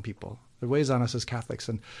weighs on people. It weighs on us as Catholics.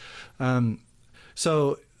 And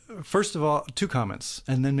so first of all, two comments,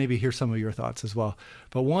 and then maybe hear some of your thoughts as well.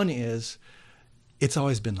 But one is, it's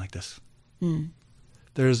always been like this.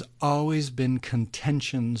 There's always been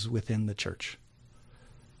contentions within the church.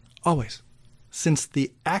 Always. Since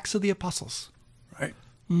the Acts of the Apostles, Right.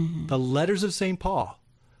 the letters of St. Paul,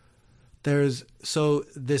 there's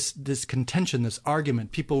this contention, this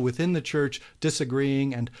argument, people within the church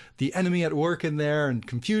disagreeing, and the enemy at work in there, and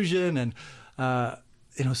confusion, and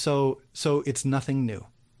so it's nothing new.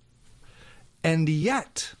 And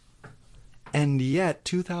yet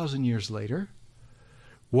 2,000 years later,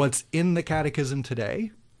 what's in the Catechism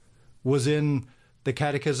today was in the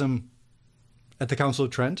Catechism at the Council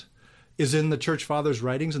of Trent, is in the Church Fathers'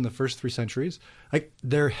 writings in the first 3 centuries. Like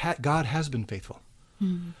God has been faithful.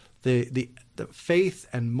 The faith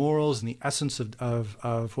and morals and the essence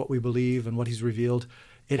of what we believe and what He's revealed,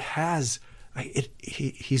 He's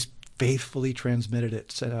faithfully transmitted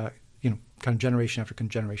it, kind of generation after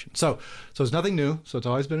generation. So it's nothing new. So it's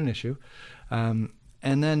always been an issue. And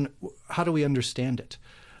then how do we understand it?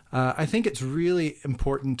 I think it's really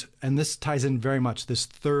important, and this ties in very much, this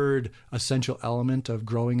third essential element of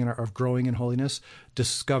growing in holiness: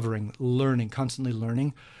 discovering, learning, constantly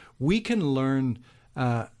learning. We can learn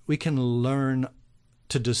to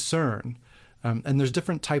discern, and there's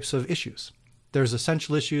different types of issues. There's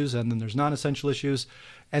essential issues, and then there's non-essential issues,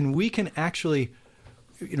 and we can actually,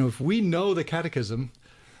 if we know the Catechism,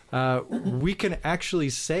 we can actually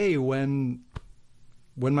say when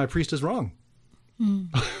my priest is wrong.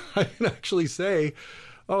 I can actually say,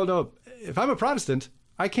 oh no, if I'm a Protestant,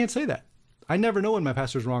 I can't say that. I never know when my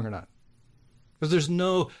pastor's wrong or not. Because there's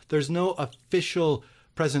no official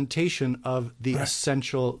presentation of the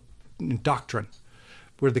essential doctrine.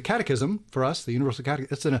 Where the Catechism, for us, the Universal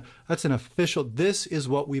Catechism, that's an official, this is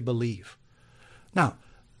what we believe. Now,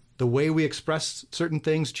 the way we express certain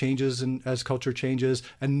things changes as culture changes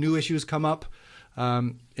and new issues come up,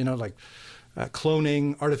 like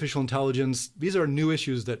cloning, artificial intelligence. These are new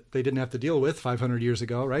issues that they didn't have to deal with 500 years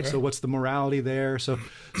ago, right? So what's the morality there? So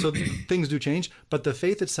things do change, but the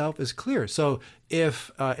faith itself is clear. So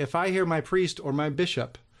if I hear my priest or my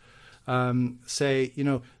bishop say,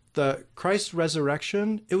 the Christ's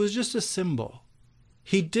resurrection, it was just a symbol.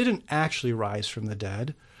 He didn't actually rise from the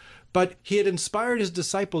dead, but he had inspired his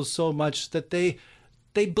disciples so much that they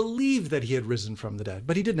believed that he had risen from the dead,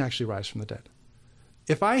 but he didn't actually rise from the dead.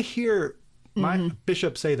 If I hear my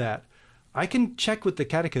bishop say that, I can check with the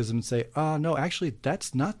Catechism and say, no, actually,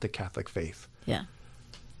 that's not the Catholic faith. Yeah.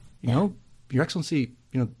 Your Excellency,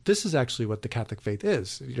 this is actually what the Catholic faith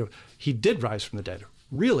is. He did rise from the dead,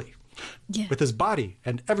 really. Yeah. With his body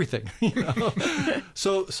and everything,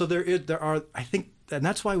 So there are, I think, and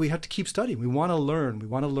that's why we have to keep studying. We want to learn,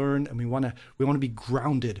 and we want to be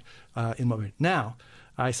grounded in what we. Now,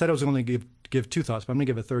 I said I was going to give 2 thoughts, but I'm going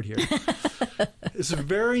to give a third here. It's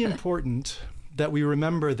very important that we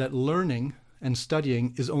remember that learning and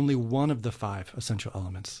studying is only one of the 5 essential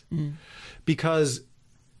elements, because,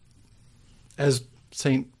 as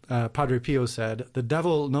Saint Padre Pio said, the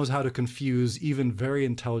devil knows how to confuse even very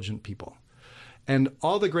intelligent people. And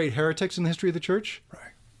all the great heretics in the history of the church,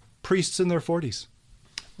 priests in their 40s.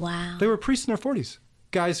 Wow. They were priests in their 40s.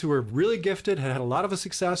 Guys who were really gifted, had a lot of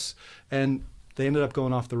success, and they ended up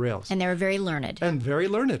going off the rails. And they were very learned. And very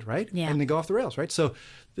learned, right? Yeah. And they go off the rails, right? So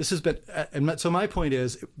this has been, so my point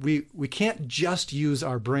is, we can't just use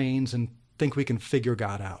our brains and think we can figure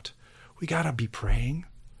God out. We got to be praying.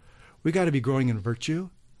 We got to be growing in virtue.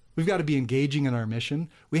 We've got to be engaging in our mission.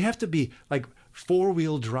 We have to be like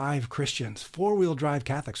 4-wheel drive Christians, 4-wheel drive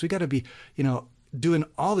Catholics. We got to be, doing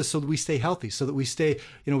all this so that we stay healthy, so that we stay,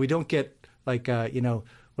 we don't get like, what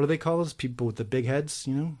do they call us? People with the big heads,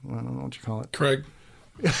 I don't know what you call it. Craig.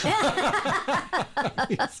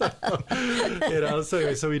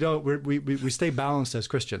 So we don't, we stay balanced as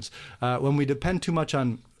Christians. When we depend too much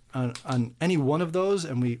on any one of those,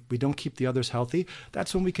 and we don't keep the others healthy,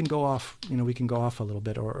 that's when we can go off. We can go off a little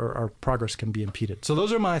bit, or our progress can be impeded. So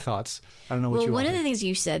those are my thoughts. I don't know what you. Well, one of the things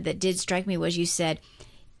you said that did strike me was you said,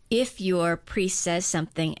 if your priest says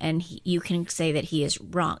something and you can say that he is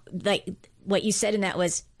wrong. Like what you said in that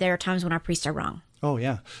was, there are times when our priests are wrong. Oh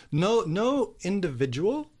yeah, no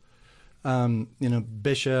individual,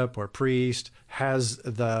 bishop or priest has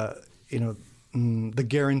the the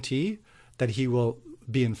guarantee that he will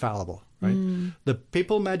be infallible, right? The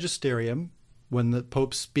papal magisterium, when the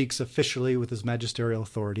Pope speaks officially with his magisterial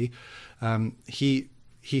authority, he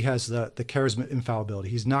he has the charisma infallibility.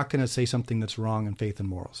 He's not going to say something that's wrong in faith and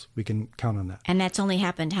morals. We can count on that. And that's only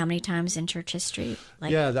happened how many times in church history?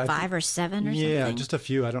 Like 5 or 7 or something? Yeah, just a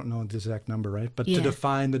few. I don't know the exact number, right? But to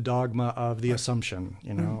define the dogma of the assumption,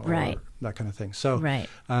 or that kind of thing. So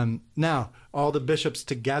now, all the bishops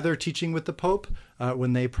together teaching with the Pope,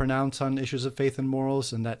 when they pronounce on issues of faith and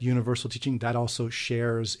morals and that universal teaching, that also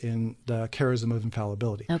shares in the charism of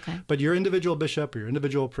infallibility. Okay. But your individual bishop or your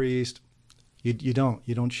individual priest, you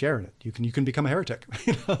don't share in it. You can become a heretic.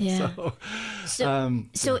 Yeah.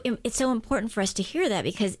 So it's so important for us to hear that,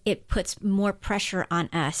 because it puts more pressure on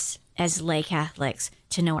us as lay Catholics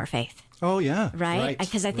to know our faith. Oh yeah. Right?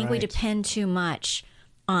 Because I think we depend too much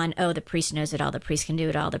on, the priest knows it all, the priest can do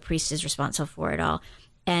it all, the priest is responsible for it all.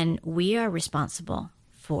 And we are responsible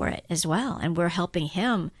for it as well. And we're helping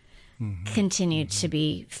him continue to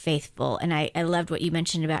be faithful. And I loved what you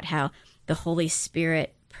mentioned about how the Holy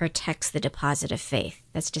Spirit protects the deposit of faith.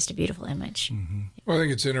 That's just a beautiful image. Well, I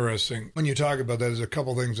think it's interesting. When you talk about that, there's a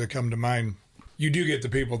couple things that come to mind. You do get the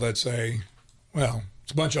people that say, well,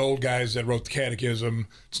 it's a bunch of old guys that wrote the catechism.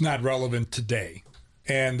 It's not relevant today.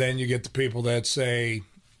 And then you get the people that say,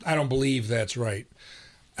 I don't believe that's right.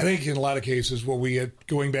 I think in a lot of cases, what we get,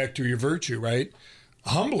 going back to your virtue, right?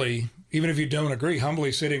 Humbly, even if you don't agree,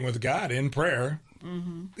 humbly sitting with God in prayer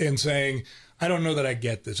and saying, I don't know that I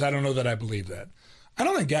get this. I don't know that I believe that. I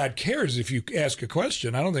don't think God cares if you ask a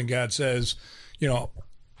question. I don't think God says,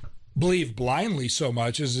 believe blindly so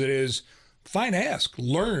much as it is, fine, ask,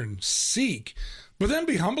 learn, seek, but then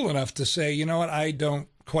be humble enough to say, you know what, I don't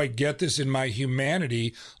quite get this in my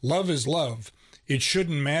humanity. Love is love. It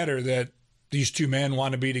shouldn't matter that these two men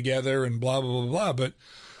want to be together and blah, blah, blah, blah, but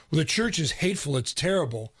the church is hateful. It's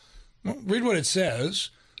terrible. Well, read what it says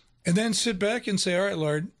and then sit back and say, all right,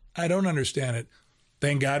 Lord, I don't understand it.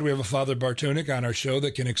 Thank God we have a Father Bartunek on our show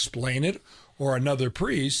that can explain it, or another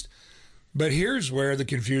priest. But here's where the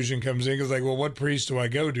confusion comes in. Because well, what priest do I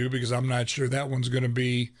go to? Because I'm not sure that one's going to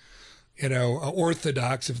be,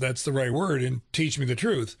 orthodox, if that's the right word, and teach me the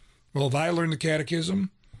truth. Well, if I learn the catechism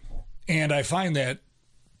and I find that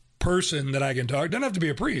person that I can talk, doesn't have to be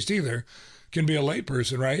a priest either, can be a lay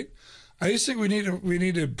person, right? I just think we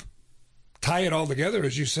need to tie it all together,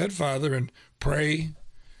 as you said, Father, and pray,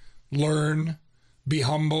 learn, be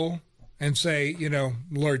humble, and say,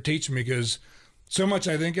 Lord, teach me, because so much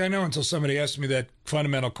I think I know until somebody asks me that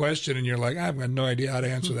fundamental question, and you're like, I've got no idea how to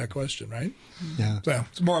answer that question, right? Yeah. So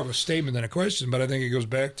it's more of a statement than a question, but I think it goes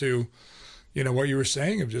back to, what you were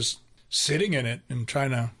saying of just sitting in it and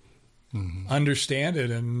trying to understand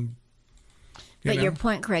it. And But your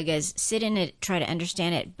point, Craig, is sit in it, try to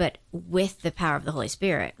understand it, but with the power of the Holy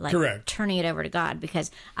Spirit. Like Correct. Turning it over to God,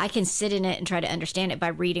 because I can sit in it and try to understand it by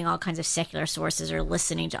reading all kinds of secular sources or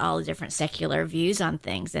listening to all the different secular views on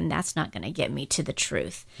things, and that's not going to get me to the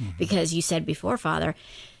truth. Because you said before, Father,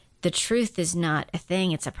 the truth is not a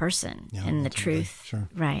thing, it's a person. And the truth, sure.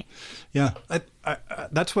 Right. Yeah, I,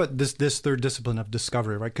 that's what this third discipline of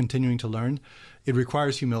discovery, right? Continuing to learn. It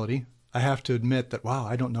requires humility. I have to admit that, wow,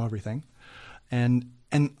 I don't know everything. And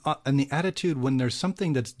the attitude when there's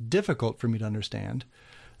something that's difficult for me to understand,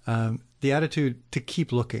 the attitude to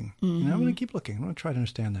keep looking. I'm going to keep looking. I'm going to try to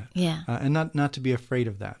understand that. Yeah. And not to be afraid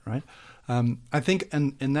of that, right? I think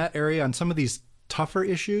in that area, on some of these tougher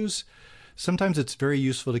issues, sometimes it's very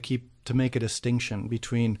useful to make a distinction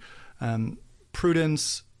between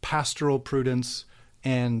prudence, pastoral prudence,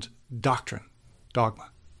 and doctrine, dogma.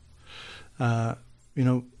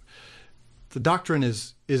 The doctrine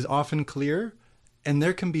is often clear, and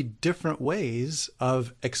there can be different ways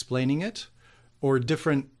of explaining it, or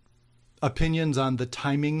different opinions on the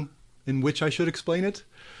timing in which I should explain it.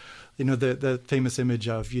 The famous image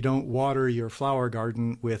of you don't water your flower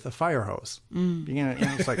garden with a fire hose.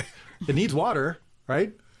 It's like it needs water,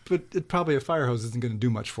 right? But probably a fire hose isn't going to do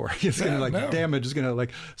much for it. It's going to damage. It's going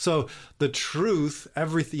to so the truth,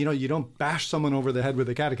 everything. You don't bash someone over the head with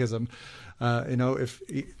a catechism.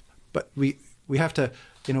 But we have to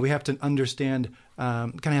understand,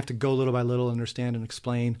 kind of have to go little by little, understand and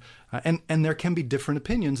explain. And there can be different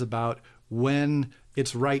opinions about when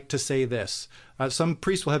it's right to say this. Some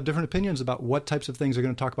priests will have different opinions about what types of things they're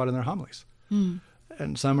going to talk about in their homilies.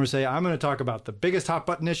 And some will say, I'm going to talk about the biggest hot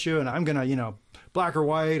button issue, and I'm going to, black or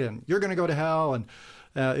white, and you're going to go to hell, and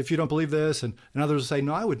if you don't believe this. And others will say,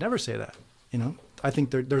 no, I would never say that. I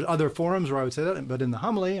think there's other forums where I would say that, but in the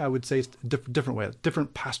homily, I would say it's different way,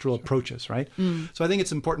 different pastoral approaches, right? So I think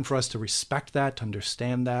it's important for us to respect that, to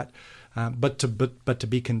understand that, but to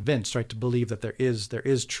be convinced, right? To believe that there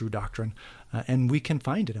is true doctrine, and we can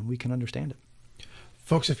find it and we can understand it.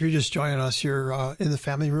 Folks, if you're just joining us, you're in the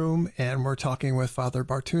family room, and we're talking with Father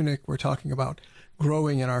Bartunek. We're talking about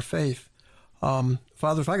growing in our faith. Father,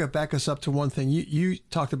 if I could back us up to one thing, you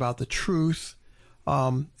talked about the truth,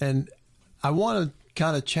 and I want to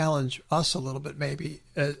kind of challenge us a little bit, maybe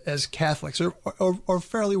as Catholics or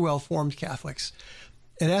fairly well-formed Catholics,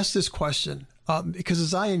 and ask this question, because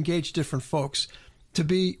as I engage different folks,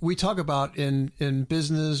 we talk about in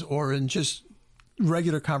business or in just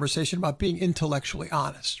regular conversation about being intellectually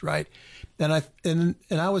honest, right? And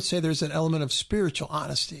I would say there's an element of spiritual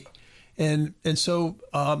honesty, and so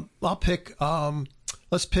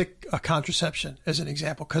let's pick a contraception as an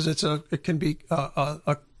example, because it can be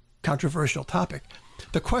a controversial topic.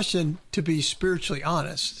 The question, to be spiritually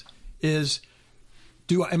honest, is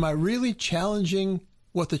am I really challenging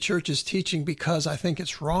what the church is teaching because I think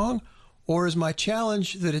it's wrong? Or is my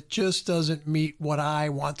challenge that it just doesn't meet what I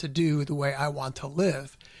want to do, the way I want to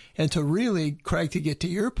live? And to really, Craig, to get to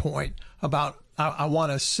your point about I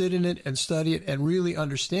want to sit in it and study it and really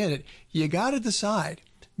understand it, you got to decide,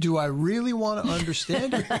 do I really want to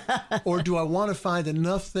understand it? Or do I want to find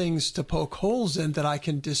enough things to poke holes in that I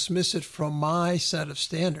can dismiss it from my set of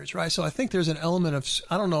standards, right? So I think there's an element of,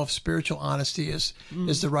 I don't know if spiritual honesty is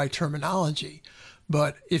the right terminology,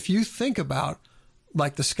 but if you think about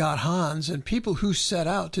like the Scott Hahns and people who set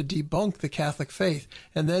out to debunk the Catholic faith,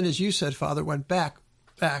 and then, as you said, Father, went back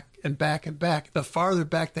and back and back, the farther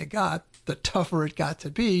back they got, the tougher it got to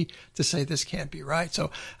be to say this can't be right. So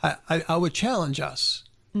I would challenge us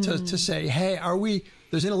to say, hey,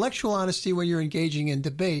 there's intellectual honesty when you're engaging in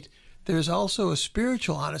debate. There's also a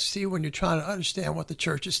spiritual honesty when you're trying to understand what the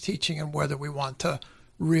church is teaching and whether we want to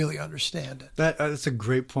really understand it. That's a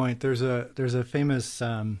great point. There's a famous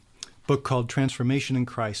book called Transformation in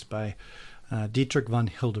Christ by Dietrich von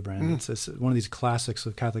Hildebrand. It's one of these classics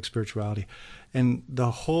of Catholic spirituality. And the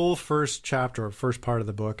whole first chapter, or first part of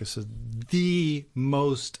the book, is the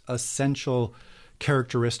most essential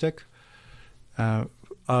characteristic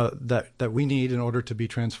that we need in order to be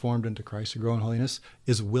transformed into Christ, to grow in holiness,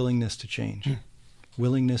 is willingness to change.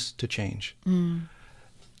 Willingness to change.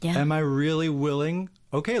 Yeah. Am I really willing?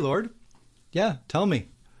 Okay, Lord. Yeah, tell me.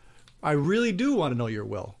 I really do want to know your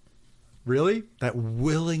will. Really? That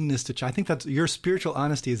willingness to change. I think that's your spiritual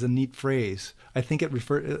honesty is a neat phrase. I think it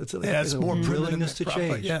refers. It's more willingness to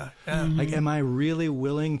change. Yeah. Like, am I really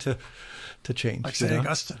willing to change? Like St.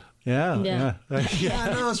 Augustine. Yeah. I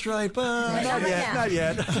know it's right, but not yet.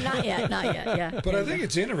 Not yet. Yeah. But I think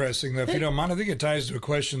it's interesting, though, if you don't mind. I think it ties to a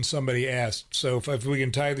question somebody asked. So if we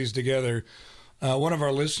can tie these together, one of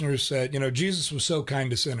our listeners said, Jesus was so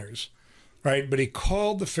kind to sinners, right? But he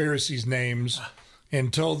called the Pharisees names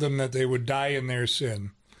and told them that they would die in their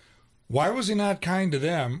sin. Why was he not kind to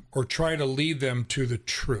them or try to lead them to the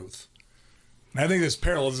truth? I think this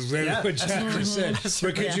parallels exactly what John just said.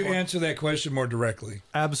 But could you answer that question more directly?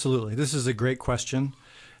 Absolutely. This is a great question.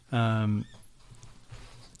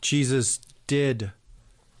 Jesus did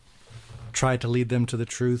try to lead them to the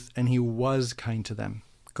truth, and he was kind to them.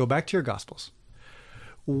 Go back to your Gospels.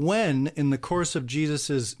 When, in the course of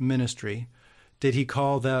Jesus' ministry, did he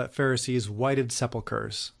call the Pharisees whited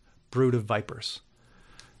sepulchres, brood of vipers?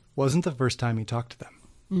 Wasn't the first time he talked to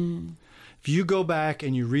them. If you go back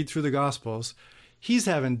and you read through the Gospels, he's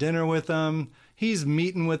having dinner with them, he's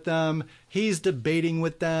meeting with them, he's debating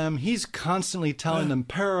with them, he's constantly telling them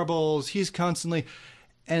parables,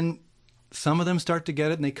 and some of them start to get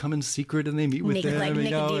it and they come in secret and they meet with them. Like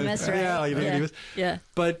Nicodemus, right? Nicodemus. Yeah.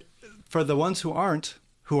 But for the ones who aren't,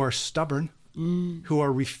 who are stubborn, who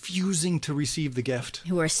are refusing to receive the gift,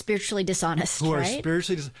 who are spiritually dishonest,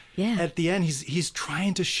 at the end, he's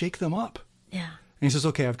trying to shake them up. Yeah. And he says,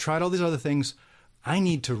 okay, I've tried all these other things. I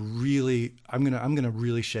need to really, I'm gonna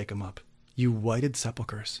really shake them up. You whited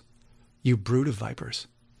sepulchres, you brood of vipers.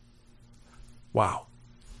 Wow.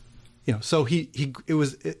 So it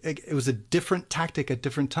was a different tactic at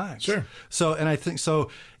different times. Sure. So, and I think so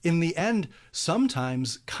in the end,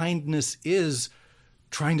 sometimes kindness is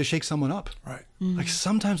trying to shake someone up. Right. Like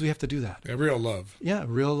sometimes we have to do that. Yeah, real love. Yeah,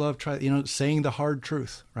 real love. Saying the hard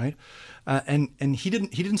truth, right? And he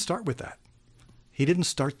didn't start with that. He didn't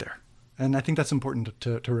start there. And I think that's important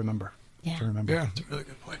to remember. Yeah. To remember. Yeah. That's a really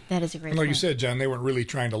good point. That is a great point. Like you point. said, John, they weren't really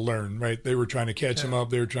trying to learn, right? They were trying to catch him up.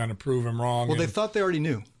 They were trying to prove him wrong. Well, they thought they already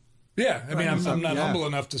knew. Yeah. I mean, I'm not humble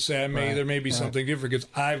enough to say there may be something different because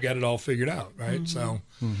I've got it all figured out, right? So,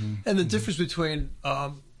 and the difference between,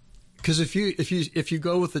 because if you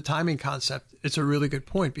go with the timing concept, it's a really good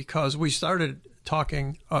point, because we started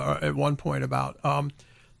talking at one point about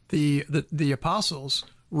the apostles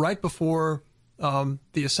right before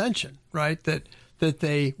the ascension, right? That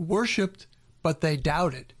they worshipped, but they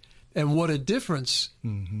doubted. And what a difference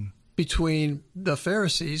between the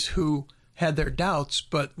Pharisees who had their doubts,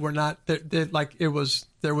 but were not like there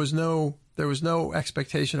was no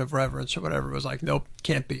expectation of reverence or whatever. It was like, nope,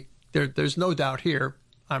 can't be. There's no doubt here.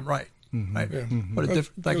 I'm right. Right. Yeah. What a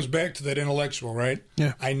It goes back to that intellectual, right?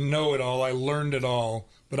 Yeah. I know it all. I learned it all,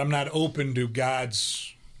 but I'm not open to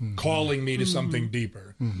God's calling me to something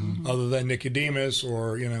deeper, other than Nicodemus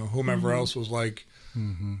or whomever else was like,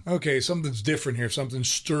 okay, something's different here. Something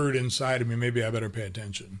stirred inside of me. Maybe I better pay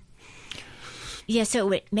attention. Yeah,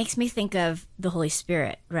 so it makes me think of the Holy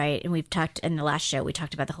Spirit, right? And we've talked in the last show, we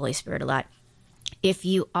talked about the Holy Spirit a lot. If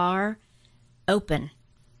you are open,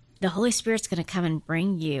 the Holy Spirit's going to come and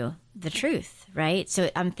bring you the truth, right? So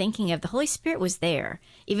I'm thinking of the Holy Spirit was there,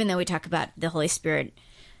 even though we talk about the Holy Spirit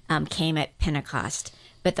came at Pentecost.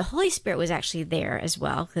 But the Holy Spirit was actually there as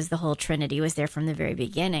well, because the whole Trinity was there from the very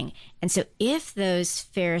beginning. And so if those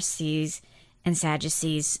Pharisees and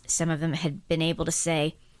Sadducees, some of them had been able to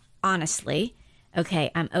say, honestly,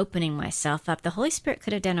 okay, I'm opening myself up, the Holy Spirit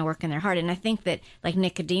could have done a work in their heart. And I think that, like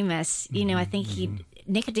Nicodemus, I think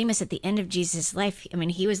Nicodemus at the end of Jesus' life, I mean,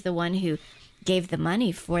 he was the one who gave the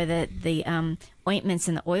money for the ointments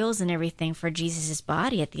and the oils and everything for Jesus'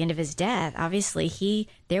 body at the end of his death. Obviously,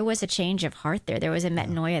 there was a change of heart there. There was a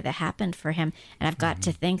metanoia that happened for him. And I've got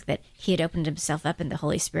to think that he had opened himself up and the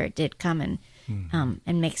Holy Spirit did come and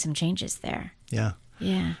make some changes there. Yeah.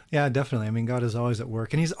 Yeah. Yeah, definitely. I mean, God is always at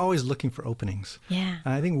work, and He's always looking for openings. Yeah.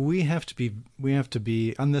 And I think we have to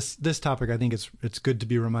be on this topic. I think it's good to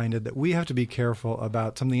be reminded that we have to be careful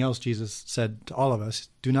about something else Jesus said to all of us: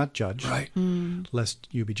 do not judge, right, lest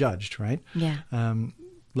you be judged. Right. Yeah.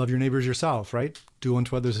 Love your neighbors yourself. Right. Do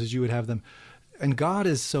unto others as you would have them. And God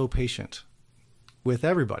is so patient with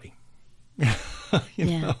everybody.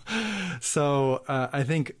 you know. So I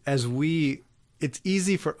think it's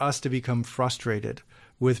easy for us to become frustrated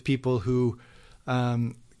with people who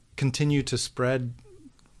continue to spread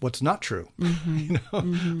what's not true,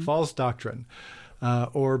 false doctrine,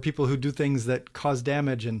 or people who do things that cause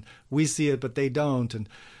damage, and we see it, but they don't. And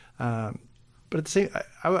but at the same,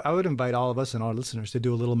 I would invite all of us and our listeners to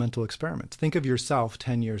do a little mental experiment. Think of yourself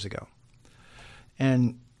 10 years ago,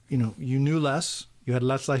 and you knew less, you had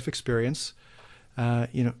less life experience. And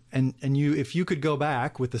if you could go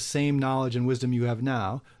back with the same knowledge and wisdom you have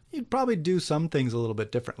now, you'd probably do some things a little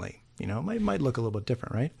bit differently. It might look a little bit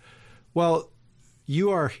different, right? Well,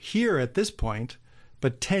 you are here at this point,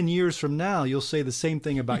 but 10 years from now, you'll say the same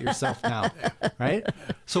thing about yourself now, right?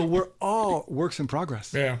 So we're all works in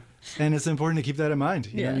progress. Yeah. And it's important to keep that in mind.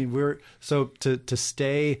 You know, I mean, to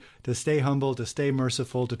stay humble, to stay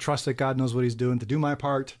merciful, to trust that God knows what He's doing, to do my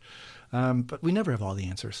part. But we never have all the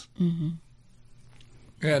answers. Mm-hmm.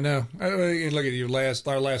 Yeah, no. Look at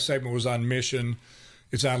our last segment was on mission.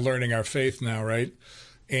 It's on learning our faith now, right?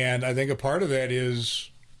 And I think a part of that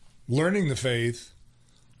is learning the faith,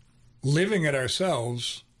 living it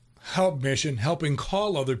ourselves, helping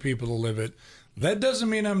call other people to live it. That doesn't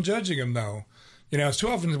mean I'm judging them, though. It's too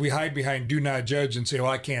often we hide behind do not judge and say,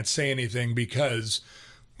 well, I can't say anything because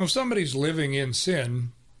if somebody's living in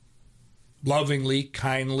sin, lovingly,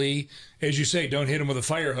 kindly, as you say, don't hit them with a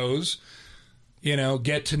fire hose.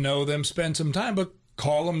 Get to know them, spend some time, but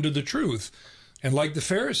call them to the truth. And like the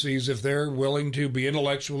Pharisees, if they're willing to be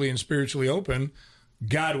intellectually and spiritually open,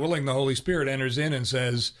 God willing, the Holy Spirit enters in and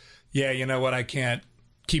says, yeah, you know what? I can't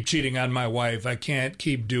keep cheating on my wife. I can't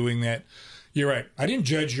keep doing that. You're right. I didn't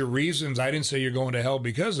judge your reasons. I didn't say you're going to hell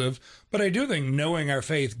because of, but I do think knowing our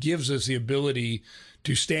faith gives us the ability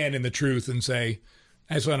to stand in the truth and say,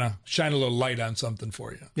 I just want to shine a little light on something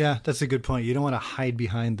for you. Yeah, that's a good point. You don't want to hide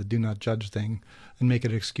behind the do not judge thing and make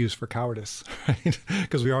it an excuse for cowardice, right?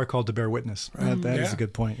 Because we are called to bear witness. That is a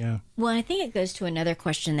good point, yeah. Well, I think it goes to another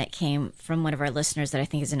question that came from one of our listeners that I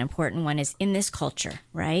think is an important one is in this culture,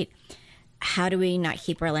 right? How do we not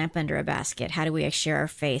keep our lamp under a basket? How do we share our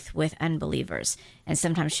faith with unbelievers? And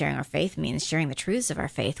sometimes sharing our faith means sharing the truths of our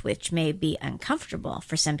faith, which may be uncomfortable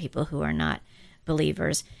for some people who are not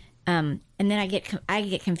believers. And then I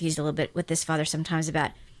get confused a little bit with this, Father, sometimes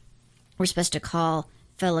about we're supposed to call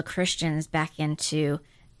fellow Christians back into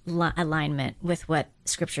alignment with what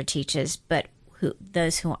Scripture teaches, but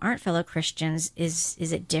those who aren't fellow Christians, is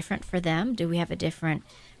it different for them? Do we have a different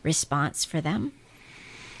response for them?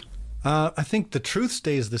 I think the truth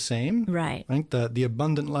stays the same. Right. I think the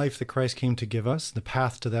abundant life that Christ came to give us, the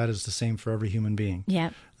path to that is the same for every human being.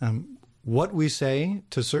 Yeah. What we say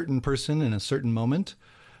to a certain person in a certain moment,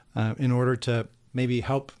 in order to maybe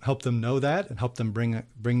help them know that and help them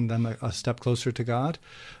bring them a step closer to God.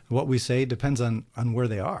 What we say depends on where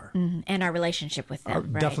they are. Mm-hmm. And our relationship with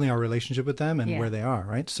them, right? Definitely our relationship with them and where they are,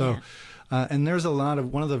 right? So And there's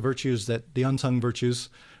one of the virtues that the unsung virtues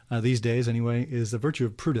these days anyway is the virtue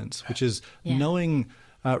of prudence, which is knowing.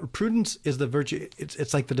 Prudence is the virtue.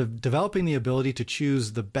 It's like developing the ability to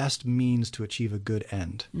choose the best means to achieve a good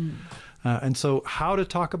end. And so how to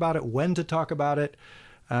talk about it, when to talk about it,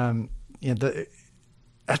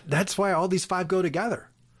 that's why all these 5 go together.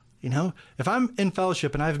 If I'm in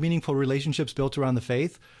fellowship and I have meaningful relationships built around the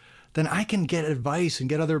faith, then I can get advice and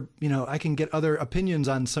get I can get other opinions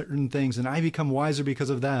on certain things, and I become wiser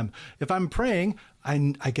because of them. If I'm praying,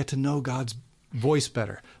 I get to know God's voice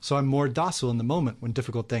better. So I'm more docile in the moment when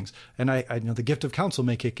difficult things. And I know the gift of counsel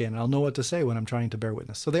may kick in. And I'll know what to say when I'm trying to bear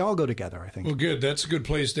witness. So they all go together, I think. Well, good. That's a good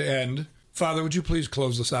place to end. Father, would you please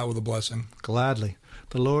close us out with a blessing? Gladly.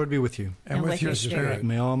 The Lord be with you. And with your spirit.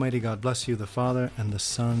 May Almighty God bless you, the Father, and the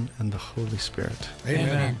Son, and the Holy Spirit.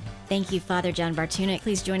 Amen. Thank you, Father John Bartunek.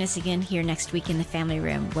 Please join us again here next week in the Family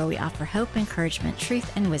Room, where we offer hope, encouragement,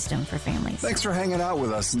 truth, and wisdom for families. Thanks for hanging out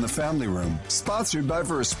with us in the Family Room, sponsored by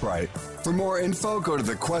VerseBrite. For more info, go to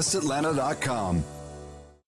thequestatlanta.com.